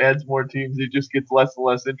World Cup adds more teams, it just gets less and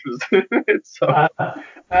less interested in it. So.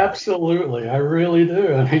 Absolutely, I really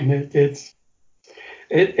do. I mean,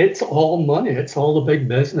 it's all money. It's all the big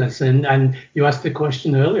business. And you asked the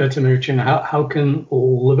question earlier to Timuchin, how can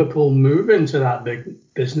Liverpool move into that big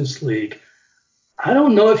business league? I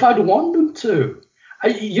don't know if I'd want them to.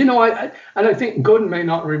 I think Gordon may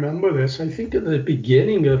not remember this. I think at the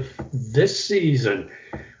beginning of this season,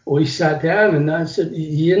 we sat down and I said,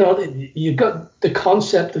 you got the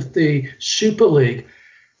concept of the Super League.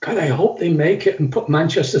 God, I hope they make it and put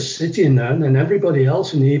Manchester City in there, and then everybody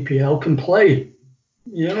else in the EPL can play.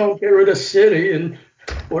 Get rid of City, and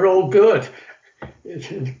we're all good.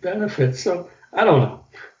 It benefits. So I don't know.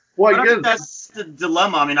 Well, I think that's the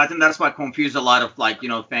dilemma. I mean, I think that's what confused a lot of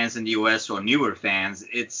fans in the US or newer fans.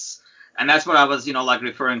 It's And that's what I was, like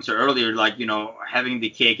referring to earlier, like, having the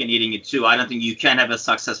cake and eating it too. I don't think you can have a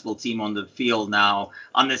successful team on the field now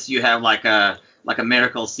unless you have like a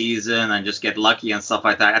miracle season and just get lucky and stuff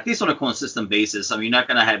like that. At least on a consistent basis. I mean, you're not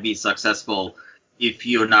gonna be successful if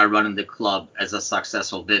you're not running the club as a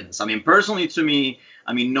successful business. I mean, personally to me,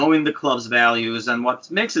 knowing the club's values and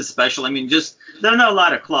what makes it special, just there are not a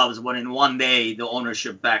lot of clubs when in one day the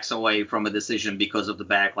ownership backs away from a decision because of the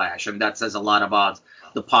backlash. That says a lot about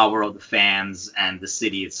the power of the fans and the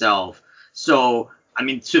city itself. So,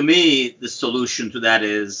 to me, the solution to that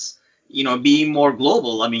is, being more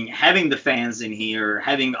global. Having the fans in here,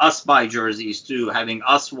 having us buy jerseys too, having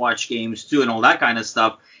us watch games too, and all that kind of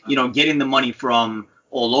stuff. Getting the money from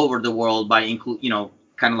all over the world by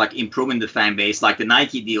kind of like improving the fan base, like the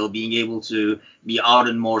Nike deal, being able to be out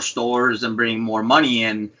in more stores and bring more money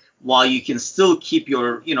in, while you can still keep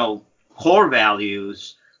your, core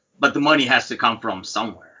values, but the money has to come from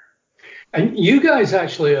somewhere. And you guys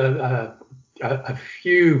actually, a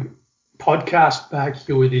few podcasts back,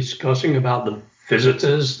 you were discussing about the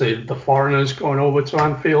visitors, the foreigners going over to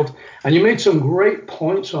Anfield, and you made some great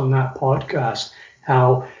points on that podcast.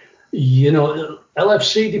 How,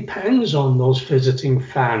 LFC depends on those visiting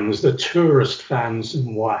fans, the tourist fans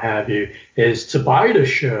and what have you, is to buy the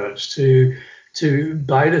shirts, to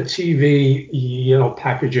buy the TV,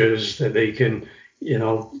 packages that they can,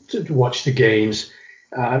 to watch the games.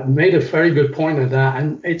 Made a very good point of that,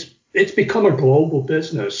 and it's become a global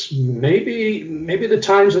business. Maybe the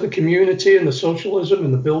times of the community and the socialism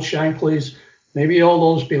and the Bill Shankleys, maybe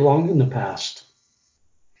all those belong in the past.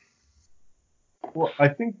 Well, I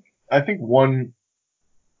think one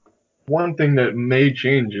thing that may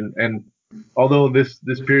change, and although this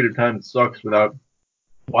period of time sucks without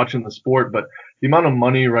watching the sport, but the amount of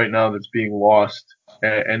money right now that's being lost,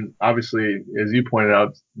 and obviously, as you pointed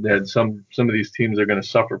out, that some of these teams are going to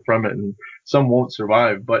suffer from it, and some won't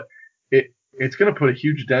survive. But it's going to put a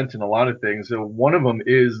huge dent in a lot of things. So one of them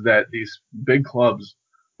is that these big clubs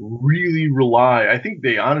really rely. I think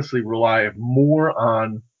they honestly rely more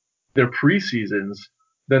on their preseasons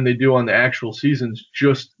than they do on the actual seasons,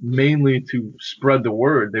 just mainly to spread the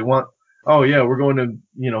word. They want, oh yeah, we're going to,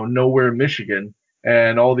 nowhere, Michigan,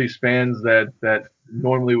 and all these fans that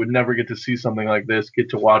normally would never get to see something like this get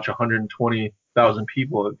to watch 120,000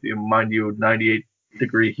 people, mind you,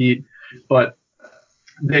 98-degree heat. But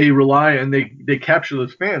they rely and they capture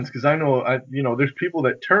those fans, because I know, there's people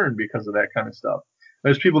that turn because of that kind of stuff.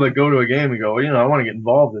 There's people that go to a game and go, I want to get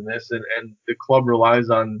involved in this, and the club relies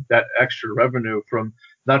on that extra revenue from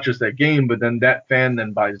not just that game, but then that fan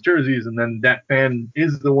then buys jerseys, and then that fan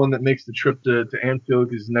is the one that makes the trip to Anfield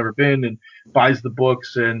because he's never been, and buys the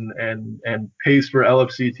books and pays for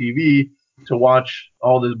LFC TV to watch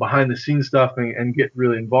all this behind the scenes stuff and get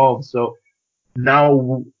really involved. So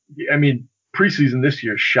now, preseason this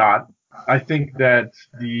year shot. I think that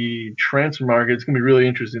the transfer market, it's going to be really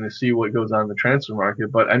interesting to see what goes on in the transfer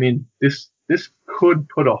market. But this could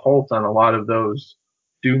put a halt on a lot of those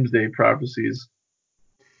doomsday prophecies.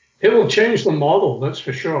 It will change the model, that's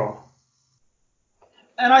for sure.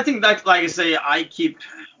 And I think that, like I say, I keep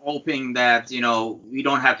hoping that, we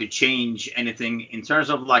don't have to change anything in terms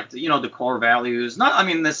of the core values. Not,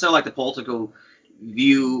 necessarily like the political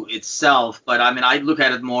view itself, but I look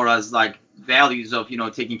at it more as like values of,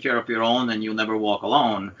 taking care of your own and you'll never walk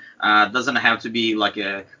alone. Doesn't have to be like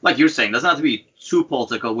you're saying, doesn't have to be too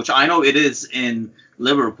political, which I know it is in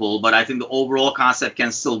Liverpool, but I think the overall concept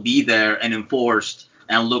can still be there and enforced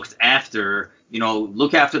and looked after,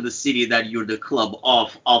 look after the city that you're the club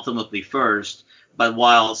of ultimately first, but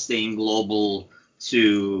while staying global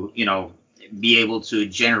to, be able to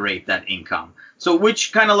generate that income. So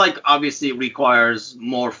which kind of obviously requires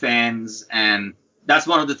more fans, and that's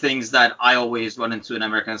one of the things that I always run into in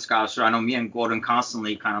American Scouser. I know me and Gordon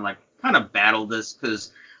constantly kind of battle this,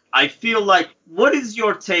 because I feel like, what is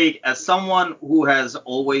your take as someone who has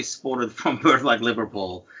always supported from birth like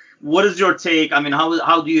Liverpool? What is your take?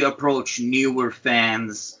 How do you approach newer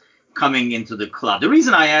fans coming into the club? The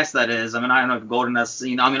reason I ask that is, I don't know if Gordon has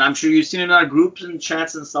seen, I'm sure you've seen in our groups and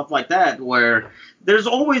chats and stuff like that, where there's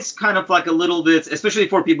always kind of a little bit, especially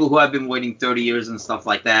for people who have been waiting 30 years and stuff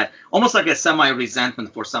like that, almost like a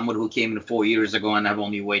semi-resentment for someone who came in 4 years ago and have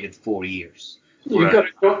only waited 4 years. You got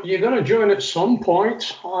to join at some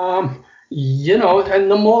point, and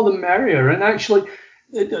the more the merrier. And actually,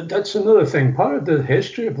 that's another thing. Part of the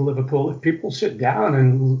history of Liverpool, if people sit down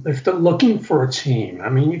and if they're looking for a team,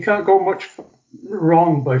 you can't go much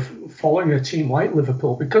wrong by following a team like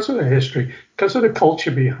Liverpool because of the history, because of the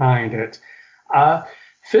culture behind it.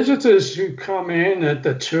 Visitors who come in,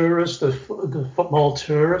 the tourists, the football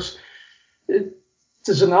tourists,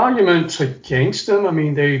 there's an argument against them. I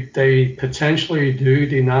mean, they potentially do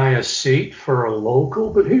deny a seat for a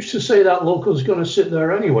local, but who's to say that local is going to sit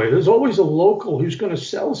there anyway? There's always a local who's going to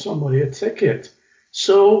sell somebody a ticket.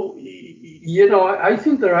 So, I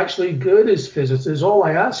think they're actually good as visitors. All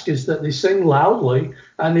I ask is that they sing loudly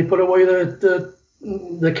and they put away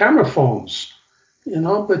the camera phones,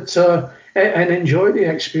 but and enjoy the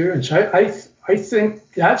experience. I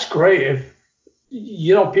think that's great if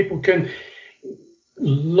people can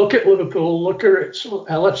look at Liverpool, look at its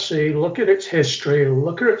LFC, look at its history,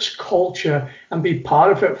 look at its culture, and be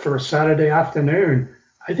part of it for a Saturday afternoon.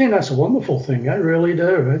 I think that's a wonderful thing. I really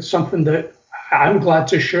do. It's something that I'm glad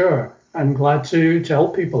to share. I'm glad to tell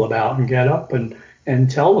people about and get up and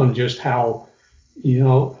tell them just how,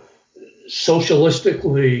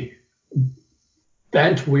 socialistically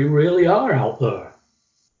bent we really are out there.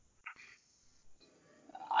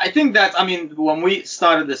 I think that, when we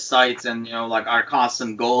started the site and, our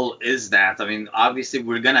constant goal is that, obviously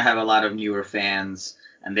we're going to have a lot of newer fans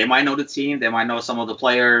and they might know the team. They might know some of the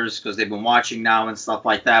players because they've been watching now and stuff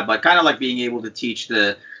like that. But kind of like being able to teach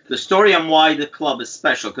the story and why the club is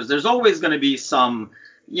special, because there's always going to be some,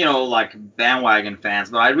 bandwagon fans.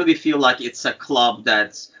 But I really feel like it's a club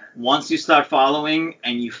that once you start following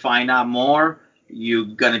and you find out more, you're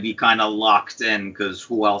going to be kind of locked in because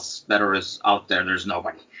who else better is out there? There's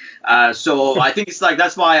nobody. So I think it's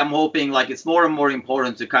that's why I'm hoping it's more and more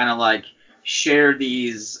important to kind of share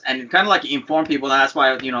these and kind of inform people. And that's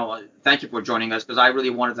why, thank you for joining us, because I really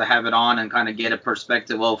wanted to have it on and kind of get a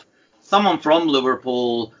perspective of someone from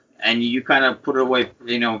Liverpool, and you kind of put it away,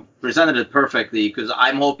 presented it perfectly, because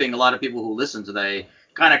I'm hoping a lot of people who listen today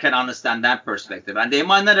kind of can understand that perspective. And they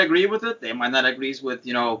might not agree with it. They might not agree with,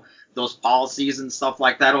 those policies and stuff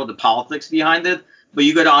like that, or the politics behind it. But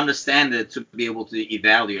you got to understand it to be able to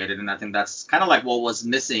evaluate it. And I think that's kind of what was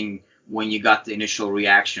missing when you got the initial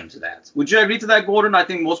reaction to that. Would you agree to that, Gordon? I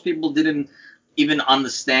think most people didn't even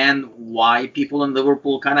understand why people in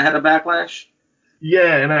Liverpool kind of had a backlash.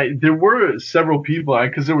 Yeah, and there were several people,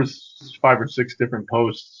 because there was 5 or 6 different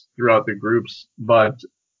posts throughout the groups, but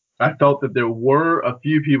I felt that there were a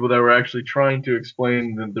few people that were actually trying to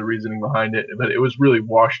explain the reasoning behind it, but it was really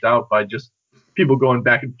washed out by just people going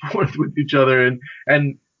back and forth with each other. And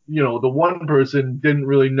the one person didn't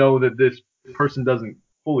really know that this person doesn't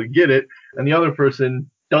fully get it, and the other person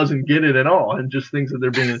doesn't get it at all and just thinks that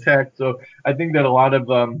they're being attacked. So I think that a lot of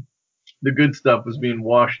the good stuff was being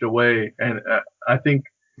washed away. And I think,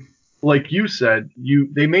 like you said,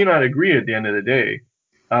 they may not agree at the end of the day,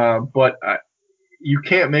 but you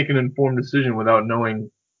can't make an informed decision without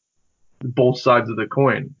knowing both sides of the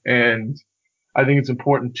coin. And I think it's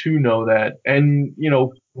important to know that. And,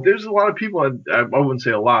 there's a lot of people, I wouldn't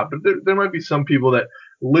say a lot, but there might be some people that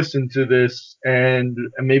listen to this and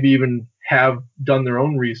maybe even have done their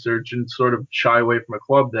own research and sort of shy away from a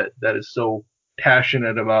club that is so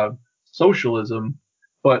passionate about socialism.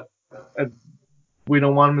 But we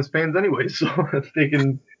don't want them as fans anyway, so if they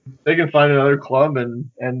can find another club, and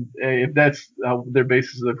if that's their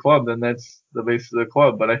basis of the club, then that's the basis of the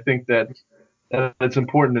club. But I think that it's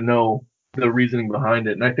important to know the reasoning behind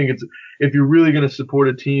it. And I think if you're really going to support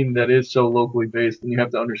a team that is so locally based, then you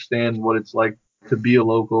have to understand what it's like to be a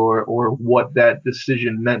local, or what that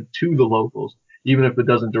decision meant to the locals, even if it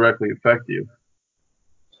doesn't directly affect you.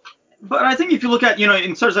 But I think if you look at,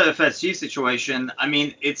 in terms of the FSG situation,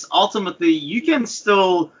 it's ultimately you can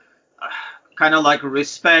still kind of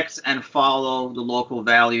respect and follow the local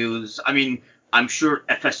values. I'm sure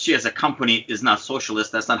FSG as a company is not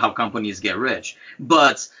socialist. That's not how companies get rich.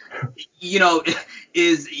 But, you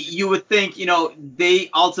would think, they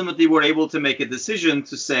ultimately were able to make a decision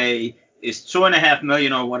to say, is $2.5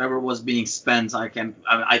 million or whatever was being spent. I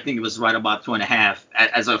think it was right about 2.5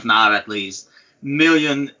 as of now, at least.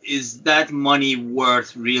 Million, is that money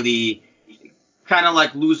worth really kind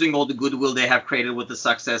of losing all the goodwill they have created with the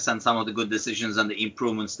success and some of the good decisions and the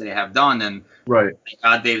improvements they have done? And right,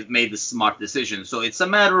 they've made the smart decision. So it's a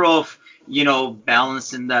matter of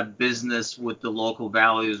balancing that business with the local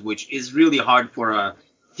values, which is really hard for a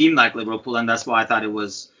team like Liverpool, and that's why I thought it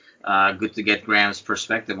was good to get Graham's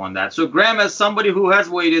perspective on that. So Graham, as somebody who has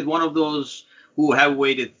waited, one of those who have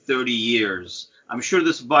waited 30 years, I'm sure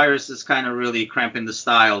this virus is kind of really cramping the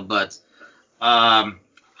style, but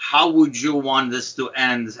how would you want this to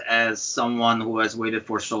end as someone who has waited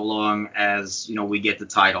for so long as, we get the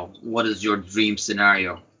title? What is your dream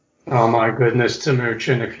scenario? Oh, my goodness,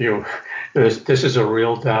 Timuchin, this is a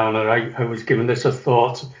real downer. I was giving this a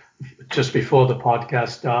thought just before the podcast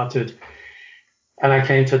started, and I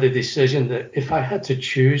came to the decision that if I had to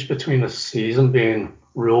choose between a season being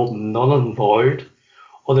ruled null and void,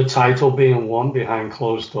 or the title being won behind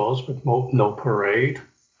closed doors with no parade,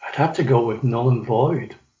 I'd have to go with null and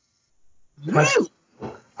void. Really?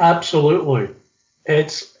 Absolutely.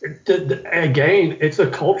 Again, it's a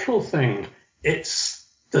cultural thing. It's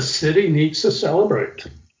the city needs to celebrate.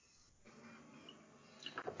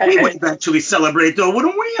 We would eventually celebrate, though,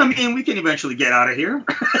 wouldn't we? I mean, we can eventually get out of here.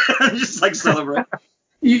 Just like celebrate.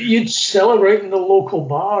 You'd celebrate in the local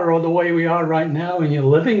bar or the way we are right now in your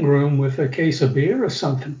living room with a case of beer or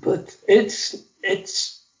something. But it's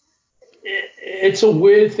a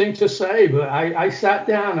weird thing to say. But I sat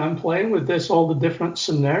down, I'm playing with all the different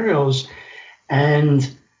scenarios. And,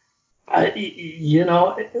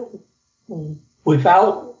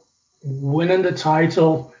 without winning the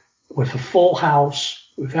title, with a full house,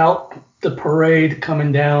 without the parade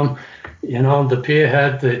coming down, the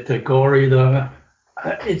pierhead, the gory,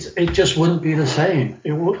 it just wouldn't be the same.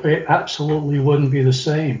 It absolutely wouldn't be the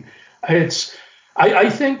same. I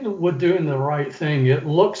think that we're doing the right thing. It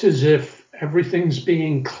looks as if everything's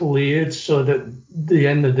being cleared so that the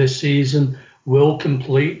end of this season will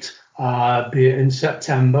complete, be it in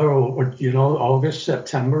September or August,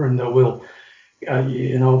 September, and that we'll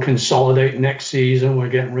consolidate next season. We're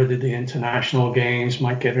getting rid of the international games,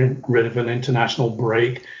 might get rid of an international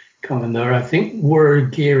break coming there. I think we're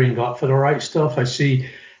gearing up for the right stuff. I see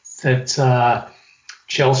that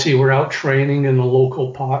Chelsea were out training in the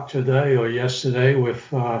local park today or yesterday with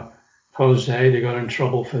Jose. They got in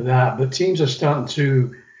trouble for that. But teams are starting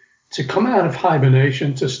to come out of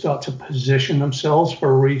hibernation to start to position themselves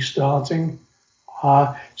for restarting.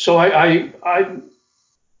 So I'm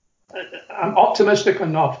optimistic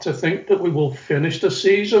enough to think that we will finish the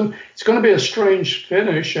season. It's going to be a strange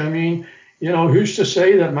finish. I mean, who's to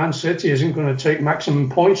say that Man City isn't going to take maximum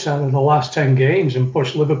points out of the last 10 games and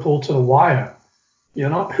push Liverpool to the wire?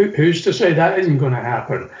 Who's to say that isn't going to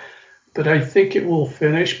happen? But I think it will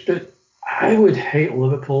finish. But I would hate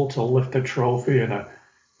Liverpool to lift a trophy in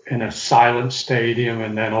a silent stadium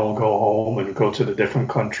and then all go home and go to the different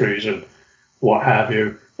countries and what have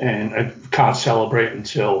you, and I can't celebrate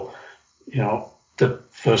until the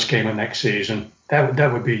first game of next season.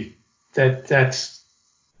 That would be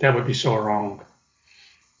so wrong.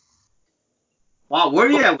 Wow, where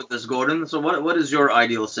are you at with this, Gordon? So what is your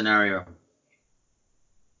ideal scenario?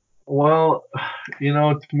 Well,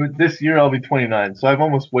 this year I'll be 29, so I've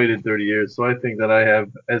almost waited 30 years. So I think that I have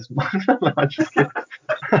as much. No, just kidding.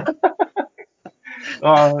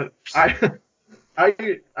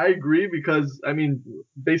 I agree because I mean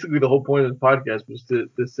basically the whole point of the podcast was to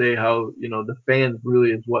say how the fans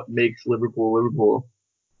really is what makes Liverpool,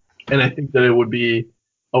 and I think that it would be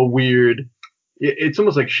a weird. It's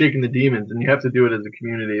almost like shaking the demons, and you have to do it as a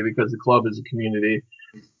community because the club is a community.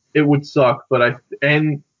 It would suck, but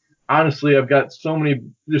honestly, I've got so many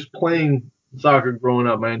just playing soccer growing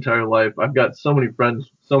up my entire life. I've got so many friends,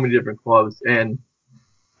 so many different clubs, and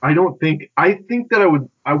I think that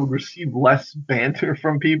I would receive less banter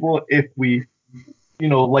from people if we,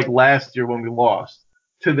 like last year when we lost,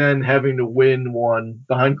 to then having to win one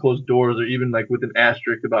behind closed doors or even like with an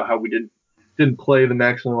asterisk about how we didn't play the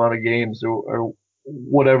maximum amount of games or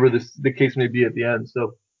whatever the case may be at the end.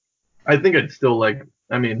 So I think I'd still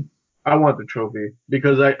I want the trophy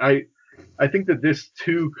because I think that this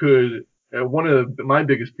too could one of my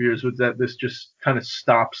biggest fears was that this just kind of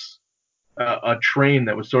stops a train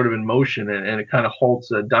that was sort of in motion and it kind of halts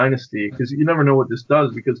a dynasty because you never know what this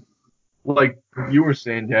does because like you were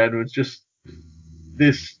saying, Dad, it's just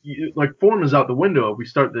this like form is out the window if we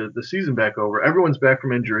start the season back over. Everyone's back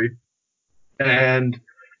from injury and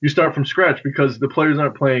you start from scratch because the players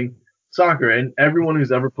aren't playing soccer, and everyone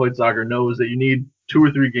who's ever played soccer knows that you need 2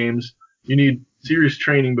 or 3 games, you need serious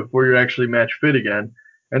training before you're actually match fit again.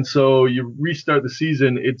 And so you restart the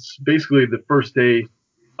season, it's basically the first day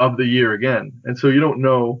of the year again. And so you don't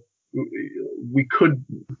know, we could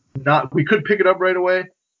pick it up right away,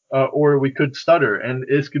 or we could stutter, and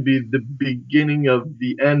this could be the beginning of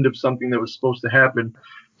the end of something that was supposed to happen.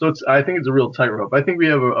 So I think it's a real tightrope. I think we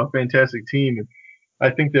have a fantastic team. I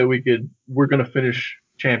think that we're going to finish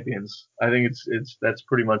champions. I think that's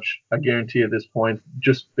pretty much a guarantee at this point,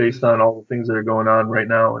 just based on all the things that are going on right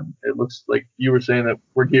now. And it looks like you were saying that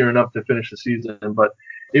we're gearing up to finish the season, but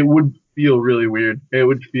it would feel really weird. It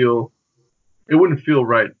wouldn't feel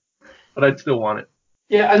right, but I'd still want it.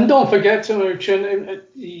 Yeah, and don't forget to mention,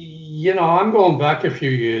 I'm going back a few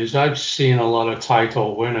years. I've seen a lot of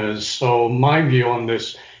title winners, so my view on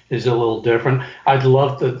this is a little different. I'd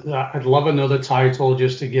love another title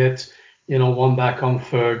just to get, one back on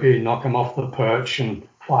Fergie, knock him off the perch and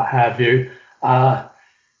what have you. But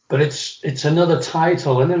it's another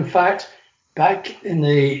title, and in fact, back in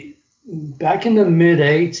the back in the mid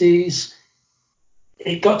 80s,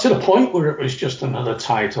 it got to the point where it was just another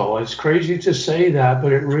title. It's crazy to say that,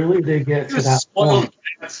 but it really did get to that point.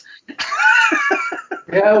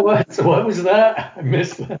 Yeah, what was that? I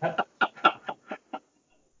missed that.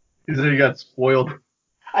 He said he got spoiled.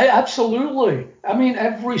 Absolutely. I mean,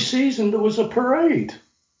 every season there was a parade.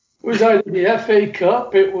 It was either the FA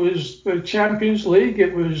Cup, it was the Champions League,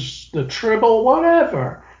 it was the treble,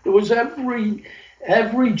 whatever. There was every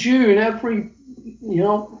June, every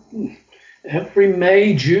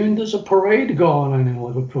May, June, there's a parade going on in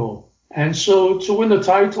Liverpool. And so to win the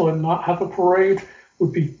title and not have a parade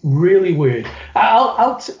would be really weird.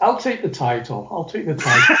 I'll take the title. I'll take the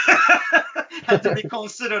title. Had to be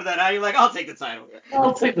considered that. Now you're like, I'll take the title.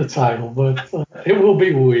 I'll take the title, but it will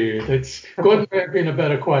be weird. It's Gordon may have been a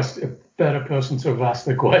better person to have asked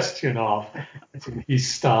the question of.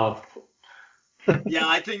 He's starved. Yeah,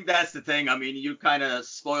 I think that's the thing. I mean, you're kind of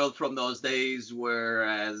spoiled from those days,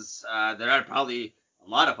 whereas there are probably a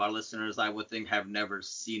lot of our listeners, I would think, have never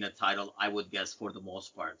seen a title, I would guess, for the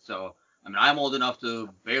most part. So, I mean, I'm old enough to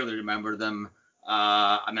barely remember them.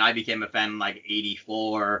 I mean, I became a fan in like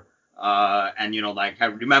 84. And, like I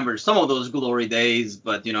remember some of those glory days,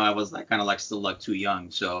 but, I was like kind of like still like too young.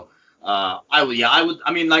 So I would,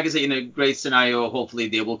 I mean, like I say, in a great scenario, hopefully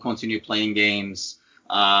they will continue playing games.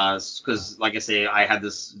 Because, like I say, I had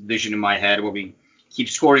this vision in my head where we keep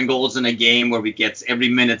scoring goals in a game where we get every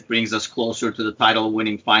minute brings us closer to the title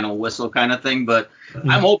winning final whistle kind of thing. But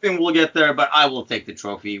I'm hoping we'll get there, but I will take the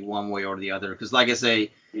trophy one way or the other. Because, like I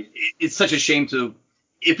say, it's such a shame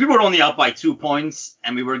if we were only up by 2 points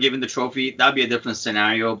and we were given the trophy, that'd be a different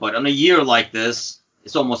scenario. But on a year like this,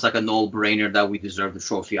 it's almost like a no-brainer that we deserve the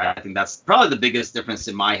trophy. I think that's probably the biggest difference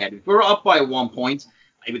in my head. If we're up by 1 point,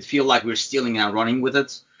 I would feel like we're stealing and running with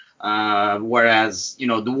it. Whereas,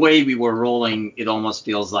 the way we were rolling, it almost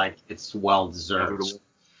feels like it's well deserved.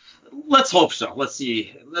 Let's hope so. Let's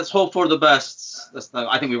see. Let's hope for the best.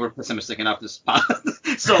 I think we were pessimistic enough this spot.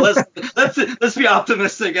 So let's be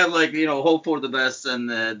optimistic and hope for the best and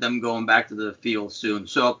them going back to the field soon.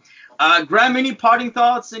 So, Graham, any parting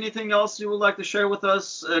thoughts? Anything else you would like to share with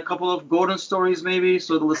us? A couple of Gordon stories, maybe,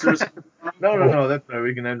 so the listeners. No. That's right.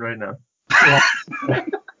 We can end right now.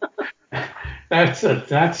 That's an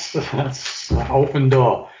open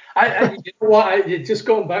door. You know what? Just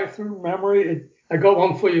going back through memory, I got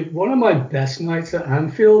one for you. One of my best nights at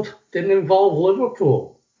Anfield didn't involve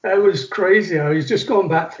Liverpool. That was crazy. I was just going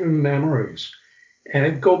back through memories, and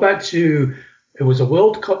I'd go back to it was a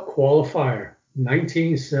World Cup qualifier,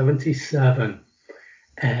 1977,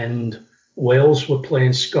 and Wales were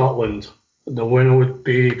playing Scotland. The winner would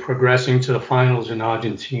be progressing to the finals in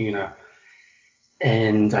Argentina.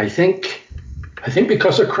 And I think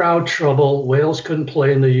because of crowd trouble, Wales couldn't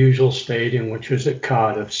play in the usual stadium, which was at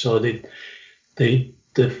Cardiff. So the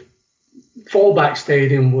fallback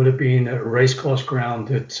stadium would have been at Racecourse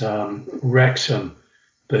Ground at Wrexham,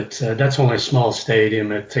 but that's only a small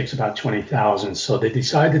stadium. It takes about 20,000. So they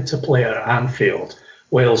decided to play at Anfield.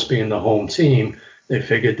 Wales being the home team, they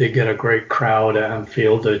figured they'd get a great crowd at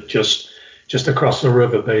Anfield, just across the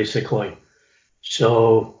river, basically.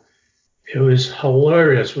 So it was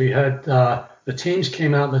hilarious. We had the teams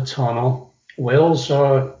came out the tunnel. Wales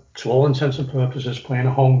are, to all intents and purposes, playing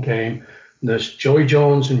a home game. There's Joey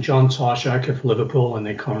Jones and John Tarshak of Liverpool, and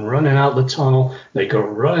they come running out the tunnel. They go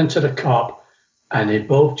right into the cop, and they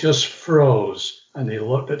both just froze. And they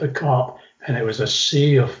looked at the cop, and it was a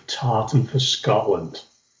sea of tartan for Scotland.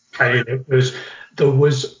 And there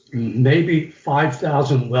was maybe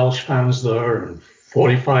 5,000 Welsh fans there and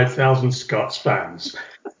 45,000 Scots fans.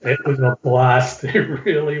 It was a blast. It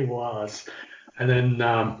really was. And then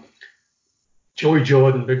Joey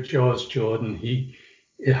Jordan, Big Jaws Jordan, he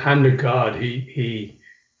hand of God, he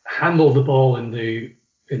handled the ball in the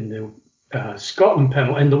Scotland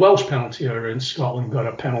penalty, in the Welsh penalty area, and Scotland got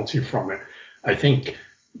a penalty from it. I think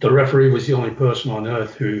the referee was the only person on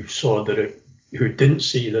earth who didn't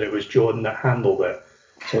see that it was Jordan that handled it.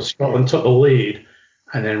 So Scotland took the lead.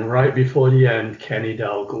 And then right before the end, Kenny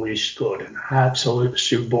Dalglish scored an absolute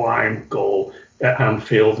sublime goal at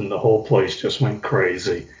Anfield, and the whole place just went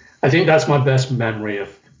crazy. I think that's my best memory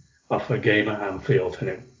of a game at Anfield, and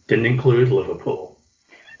it didn't include Liverpool.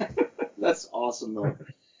 That's awesome, though.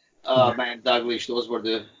 Man, Dalglish,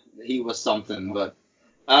 he was something. But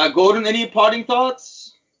Gordon, any parting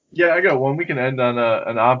thoughts? Yeah, I got one. We can end on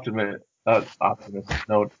an optimistic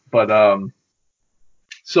note, but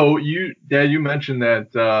so Dad, you mentioned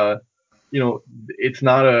that it's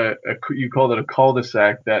not you called it a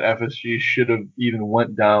cul-de-sac that FSG should have even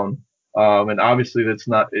went down, and obviously that's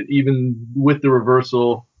not even with the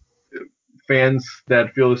reversal fans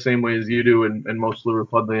that feel the same way as you do and most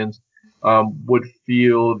Liverpudlians would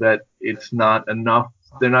feel that it's not enough.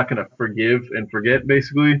 They're not going to forgive and forget,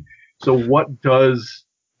 basically. So what does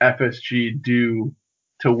FSG do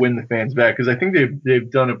to win the fans back? Because I think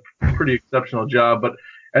they've done a pretty exceptional job, but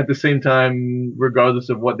at the same time, regardless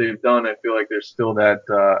of what they've done, I feel like there's still that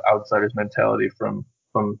outsiders mentality from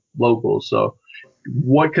locals. So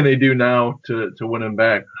what can they do now to win them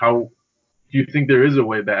back? How do you think there is a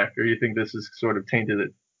way back, or do you think this has sort of tainted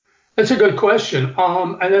it? That's a good question.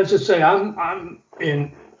 And as I say, I'm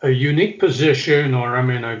in a unique position, or I'm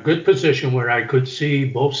in a good position where I could see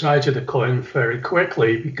both sides of the coin very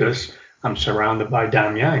quickly because I'm surrounded by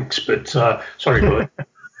damn Yanks. But sorry, bud.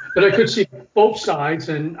 But I could see both sides,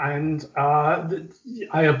 and I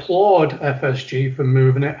applaud FSG for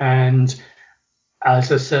moving it. And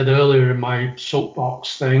as I said earlier in my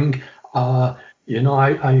soapbox thing, I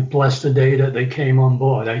bless the day that they came on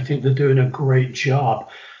board. I think they're doing a great job.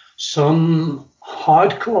 Some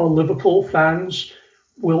hardcore Liverpool fans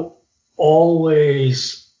will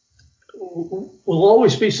always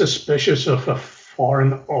be suspicious of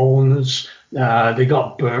foreign owners. They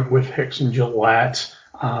got burnt with Hicks and Gillette.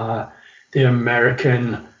 The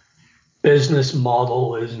American business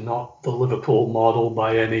model is not the Liverpool model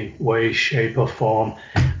by any way, shape, or form.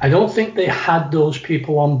 I don't think they had those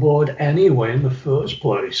people on board anyway in the first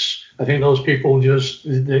place. I think those people just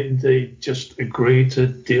agreed to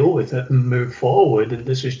deal with it and move forward. And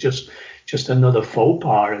this is just another faux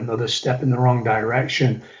pas, another step in the wrong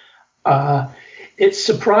direction. It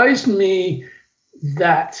surprised me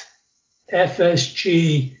that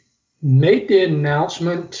FSG made the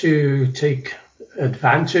announcement to take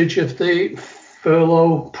advantage of the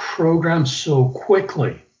furlough program so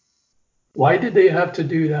quickly. Why did they have to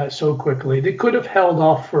do that so quickly? They could have held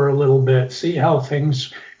off for a little bit, see how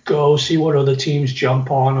things go, see what other teams jump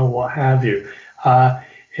on or what have you.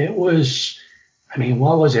 It was,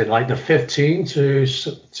 what was it, like the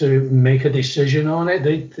 15th to make a decision on it?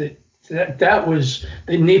 They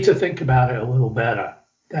need to think about it a little better.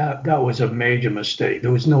 That was a major mistake.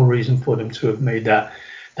 There was no reason for them to have made that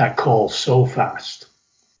call so fast.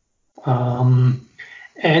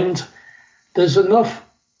 And there's enough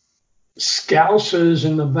scousers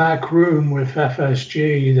in the back room with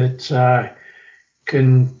FSG that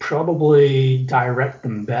can probably direct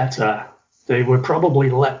them better. They were probably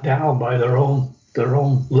let down by their own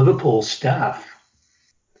Liverpool staff.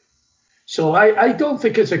 So I don't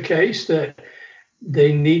think it's a case that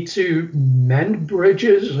they need to mend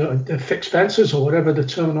bridges or fix fences or whatever the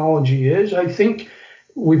terminology is. I think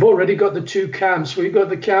we've already got the two camps. We've got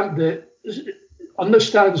the camp that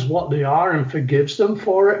understands what they are and forgives them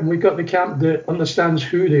for it, and we've got the camp that understands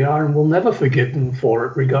who they are and will never forgive them for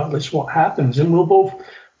it, regardless what happens, and we'll both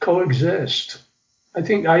coexist. I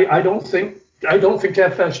don't think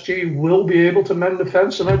FSG will be able to mend the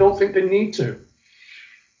fence, and I don't think they need to.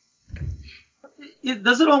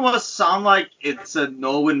 Does it almost sound like it's a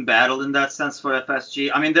no-win battle in that sense for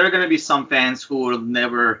FSG? There are going to be some fans who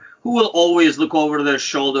will always look over their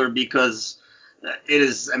shoulder because it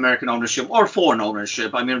is American ownership or foreign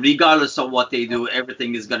ownership. Regardless of what they do,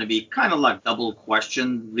 everything is going to be kind of like double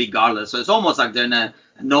questioned regardless. So it's almost like they're in a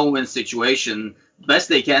no-win situation. Best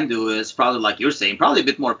they can do is probably, like you're saying, probably a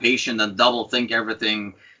bit more patient and double think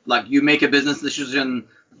everything. Like you make a business decision,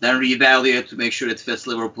 then reevaluate to make sure it fits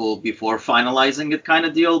Liverpool before finalizing it, kind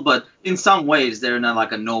of deal. But in some ways, they're in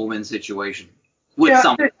a no-win situation with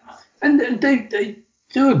some. And they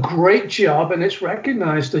do a great job, and it's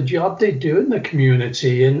recognized the job they do in the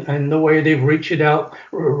community and the way they've reached out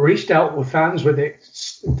with fans with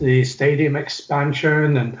the stadium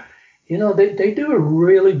expansion, and they do a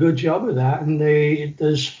really good job of that. And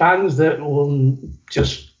there's fans that will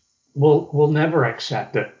never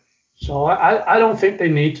accept it. So I don't think they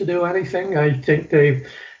need to do anything. I think they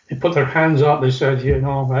put their hands up. They said,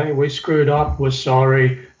 hey, we screwed up. We're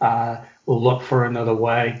sorry. We'll look for another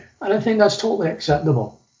way. And I think that's totally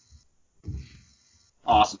acceptable.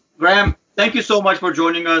 Awesome. Graham, thank you so much for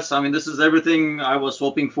joining us. This is everything I was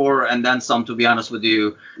hoping for and then some, to be honest with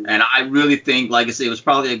you. And I really think, like I say, it was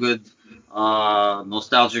probably a good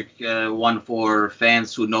nostalgic one for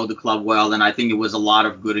fans who know the club well, and I think it was a lot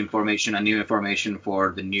of good information and new information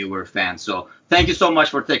for the newer fans. So thank you so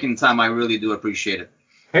much for taking the time. I really do appreciate it.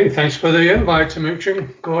 Hey, thanks for the invite,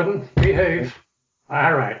 Timuchin. Gordon, behave.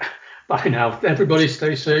 All right. Bye now. Everybody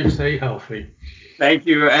stay safe, stay healthy. Thank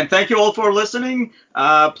you. And thank you all for listening.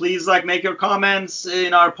 Please make your comments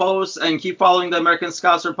in our posts and keep following the American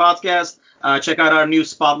Scouser podcast. Check out our new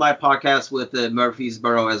Spotlight podcast with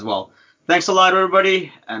Murphysboro as well. Thanks a lot,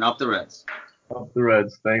 everybody, and up the Reds. Up the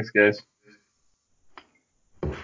Reds. Thanks, guys.